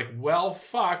Jones is like, well,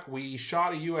 fuck, we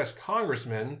shot a U.S.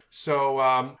 congressman. So,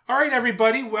 all right,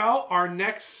 everybody. Well, our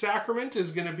next sacrament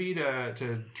is going to be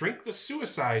to drink the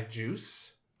suicide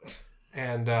juice.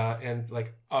 And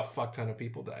like a fuck ton of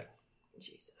people died.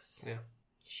 Jesus. Yeah.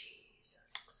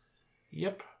 Jesus.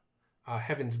 Yep.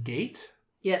 Heaven's Gate.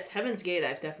 Yes, Heaven's Gate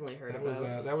I've definitely heard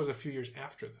about. That was a few years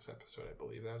after this episode, I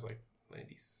believe. That was like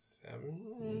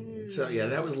 97. So yeah,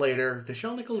 that was later.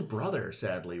 Nichelle Nichols' brother,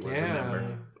 sadly, was a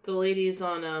member. The ladies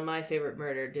on My Favorite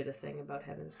Murder did a thing about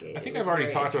Heaven's Gate. I think I've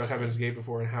already talked about Heaven's Gate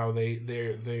before and how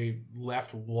they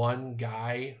left one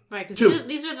guy. Right, because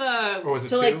these are the... Or was it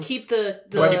to two? like keep the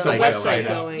website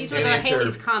going. These were the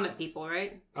Halley's Comet people,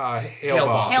 right?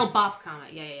 Hale-Bopp. Hale-Bopp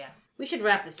Comet, yeah. We should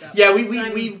wrap this up. Yeah,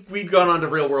 we've gone on to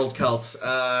real world cults.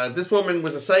 This woman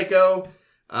was a psycho.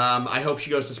 I hope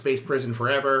she goes to space prison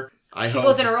forever. She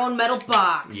goes in her own metal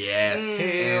box. Yes,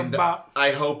 and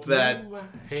I hope that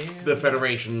the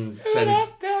Federation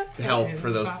sends help for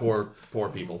those poor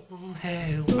people.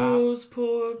 Those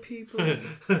poor people.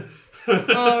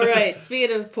 All right,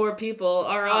 speaking of poor people,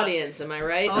 our audience, am I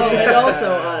right? Oh, and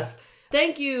also us.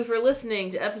 Thank you for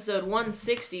listening to episode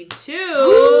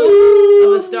 162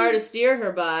 of A Star to Steer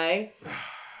Her By.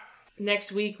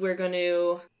 Next week, we're going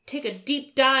to take a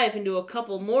deep dive into a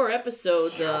couple more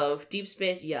episodes of Deep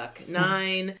Space Yuck,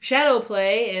 9, Shadow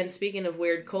Play, and speaking of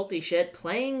weird culty shit,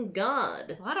 Playing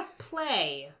God. A lot of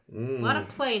play. A lot of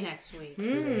play next week.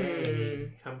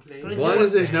 As long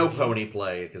as there's no pony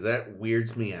play, because that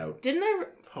weirds me out. Did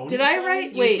I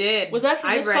write? You did. Was that for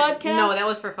this podcast? No, that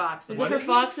was for Fox's. Was it for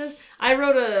Fox's? I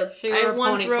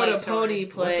once wrote a pony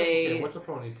play. What's a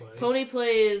pony play? Pony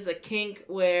play is a kink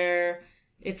where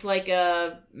it's like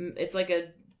a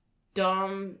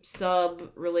dom sub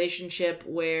relationship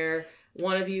where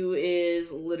one of you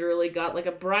is literally got like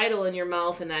a bridle in your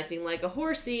mouth and acting like a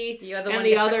horsey, and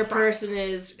the other person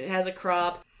has a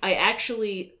crop. I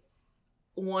actually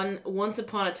once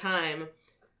upon a time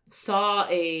saw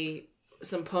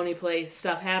some pony play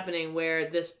stuff happening where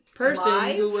this person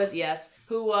Live? who was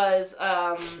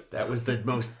that was the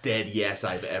most dead yes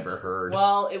I've ever heard.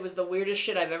 Well, it was the weirdest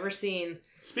shit I've ever seen.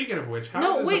 Speaking of which, how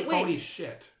does a pony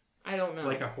shit? I don't know.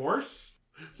 Like a horse?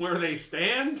 Where they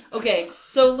stand? Okay,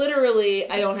 so literally,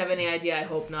 I don't have any idea. I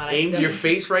hope not. Ames, your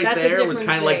face right there was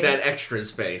kind of like that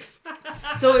extra's face.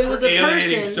 So it was a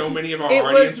alienating person. so many of our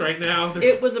audience right now.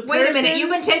 It was a person. Wait a minute, you've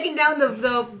been taking down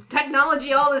the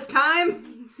technology all this time?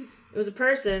 It was a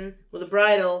person with a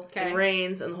bridle and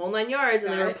reins and the whole 9 yards,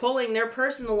 and they were pulling their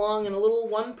person along in a little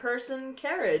one-person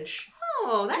carriage.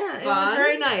 Oh, that's fun. It was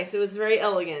very nice. It was very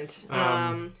elegant.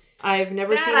 I've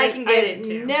never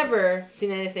seen. Never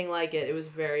seen anything like it. It was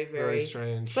very, very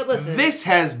strange. But listen, this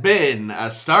has been A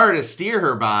Star to Steer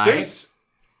Her By. There's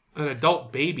an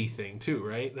adult baby thing too,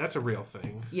 right? That's a real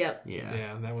thing. Yep.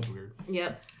 Yeah, that was weird.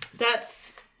 Yep.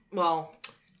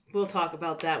 We'll talk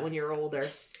about that when you're older.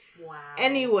 Wow.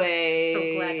 Anyway. So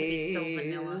glad to be so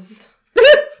vanilla.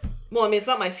 Well, I mean, it's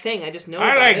not my thing. I just know.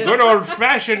 I like good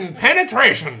old-fashioned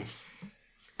penetration.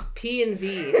 P and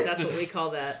V. That's what we call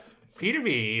that. P to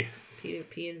V. P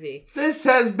and V. This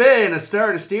has been A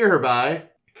Star to Steer Her By.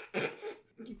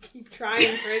 You keep trying,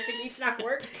 Chris. It keeps not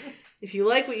working. If you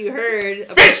like what you heard...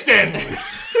 Fistin'!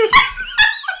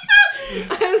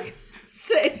 I was going to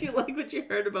say, if you like what you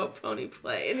heard about pony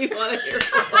play and you want to hear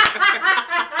more...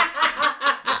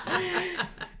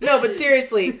 No, but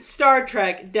seriously, Star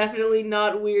Trek, definitely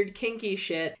not weird, kinky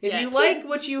shit. If you like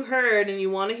what you heard and you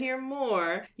want to hear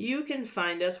more, you can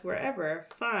find us wherever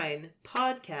fine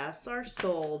podcasts are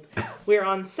sold. We're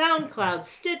on SoundCloud,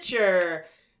 Stitcher,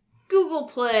 Google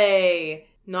Play,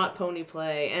 not Pony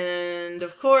Play, and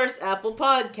of course, Apple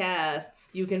Podcasts.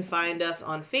 You can find us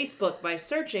on Facebook by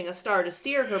searching A Star to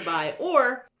Steer Her By,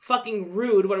 or fucking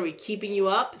rude, what are we, keeping you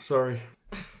up? Sorry.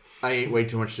 I ate way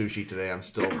too much sushi today. I'm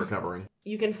still recovering.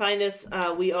 You can find us,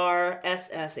 we are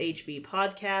SSHB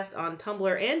Podcast on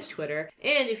Tumblr and Twitter.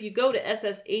 And if you go to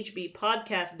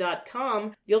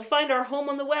sshbpodcast.com, you'll find our home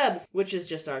on the web, which is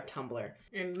just our Tumblr.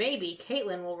 And maybe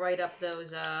Caitlin will write up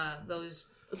those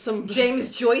some James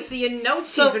Joycean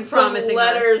notes she's been promising some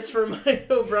letters from Mike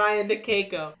O'Brien to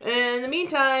Keiko. And in the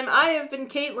meantime, I have been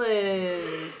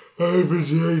Caitlin. I've been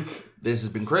Jake. This has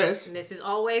been Chris. And this is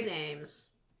always Ames.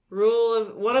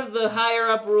 One of the higher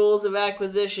up rules of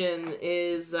acquisition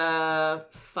is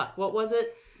what was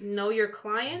it? Know your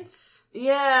clients.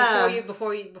 Yeah.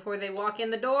 Before they walk in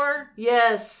the door.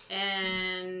 Yes.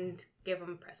 And give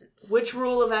them presents. Which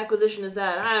rule of acquisition is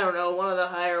that? I don't know. One of the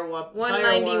higher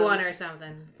 191 or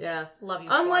something. Yeah. Love you.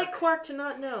 Unlike Quark to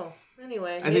not know.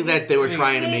 Anyway, I think that they were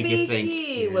trying to make you think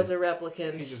he was a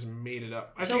replicant. He just made it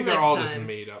up. I Till think they're next all time. just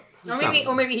made up.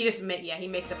 Or maybe he just he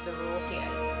makes up the rules.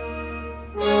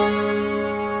 Yeah.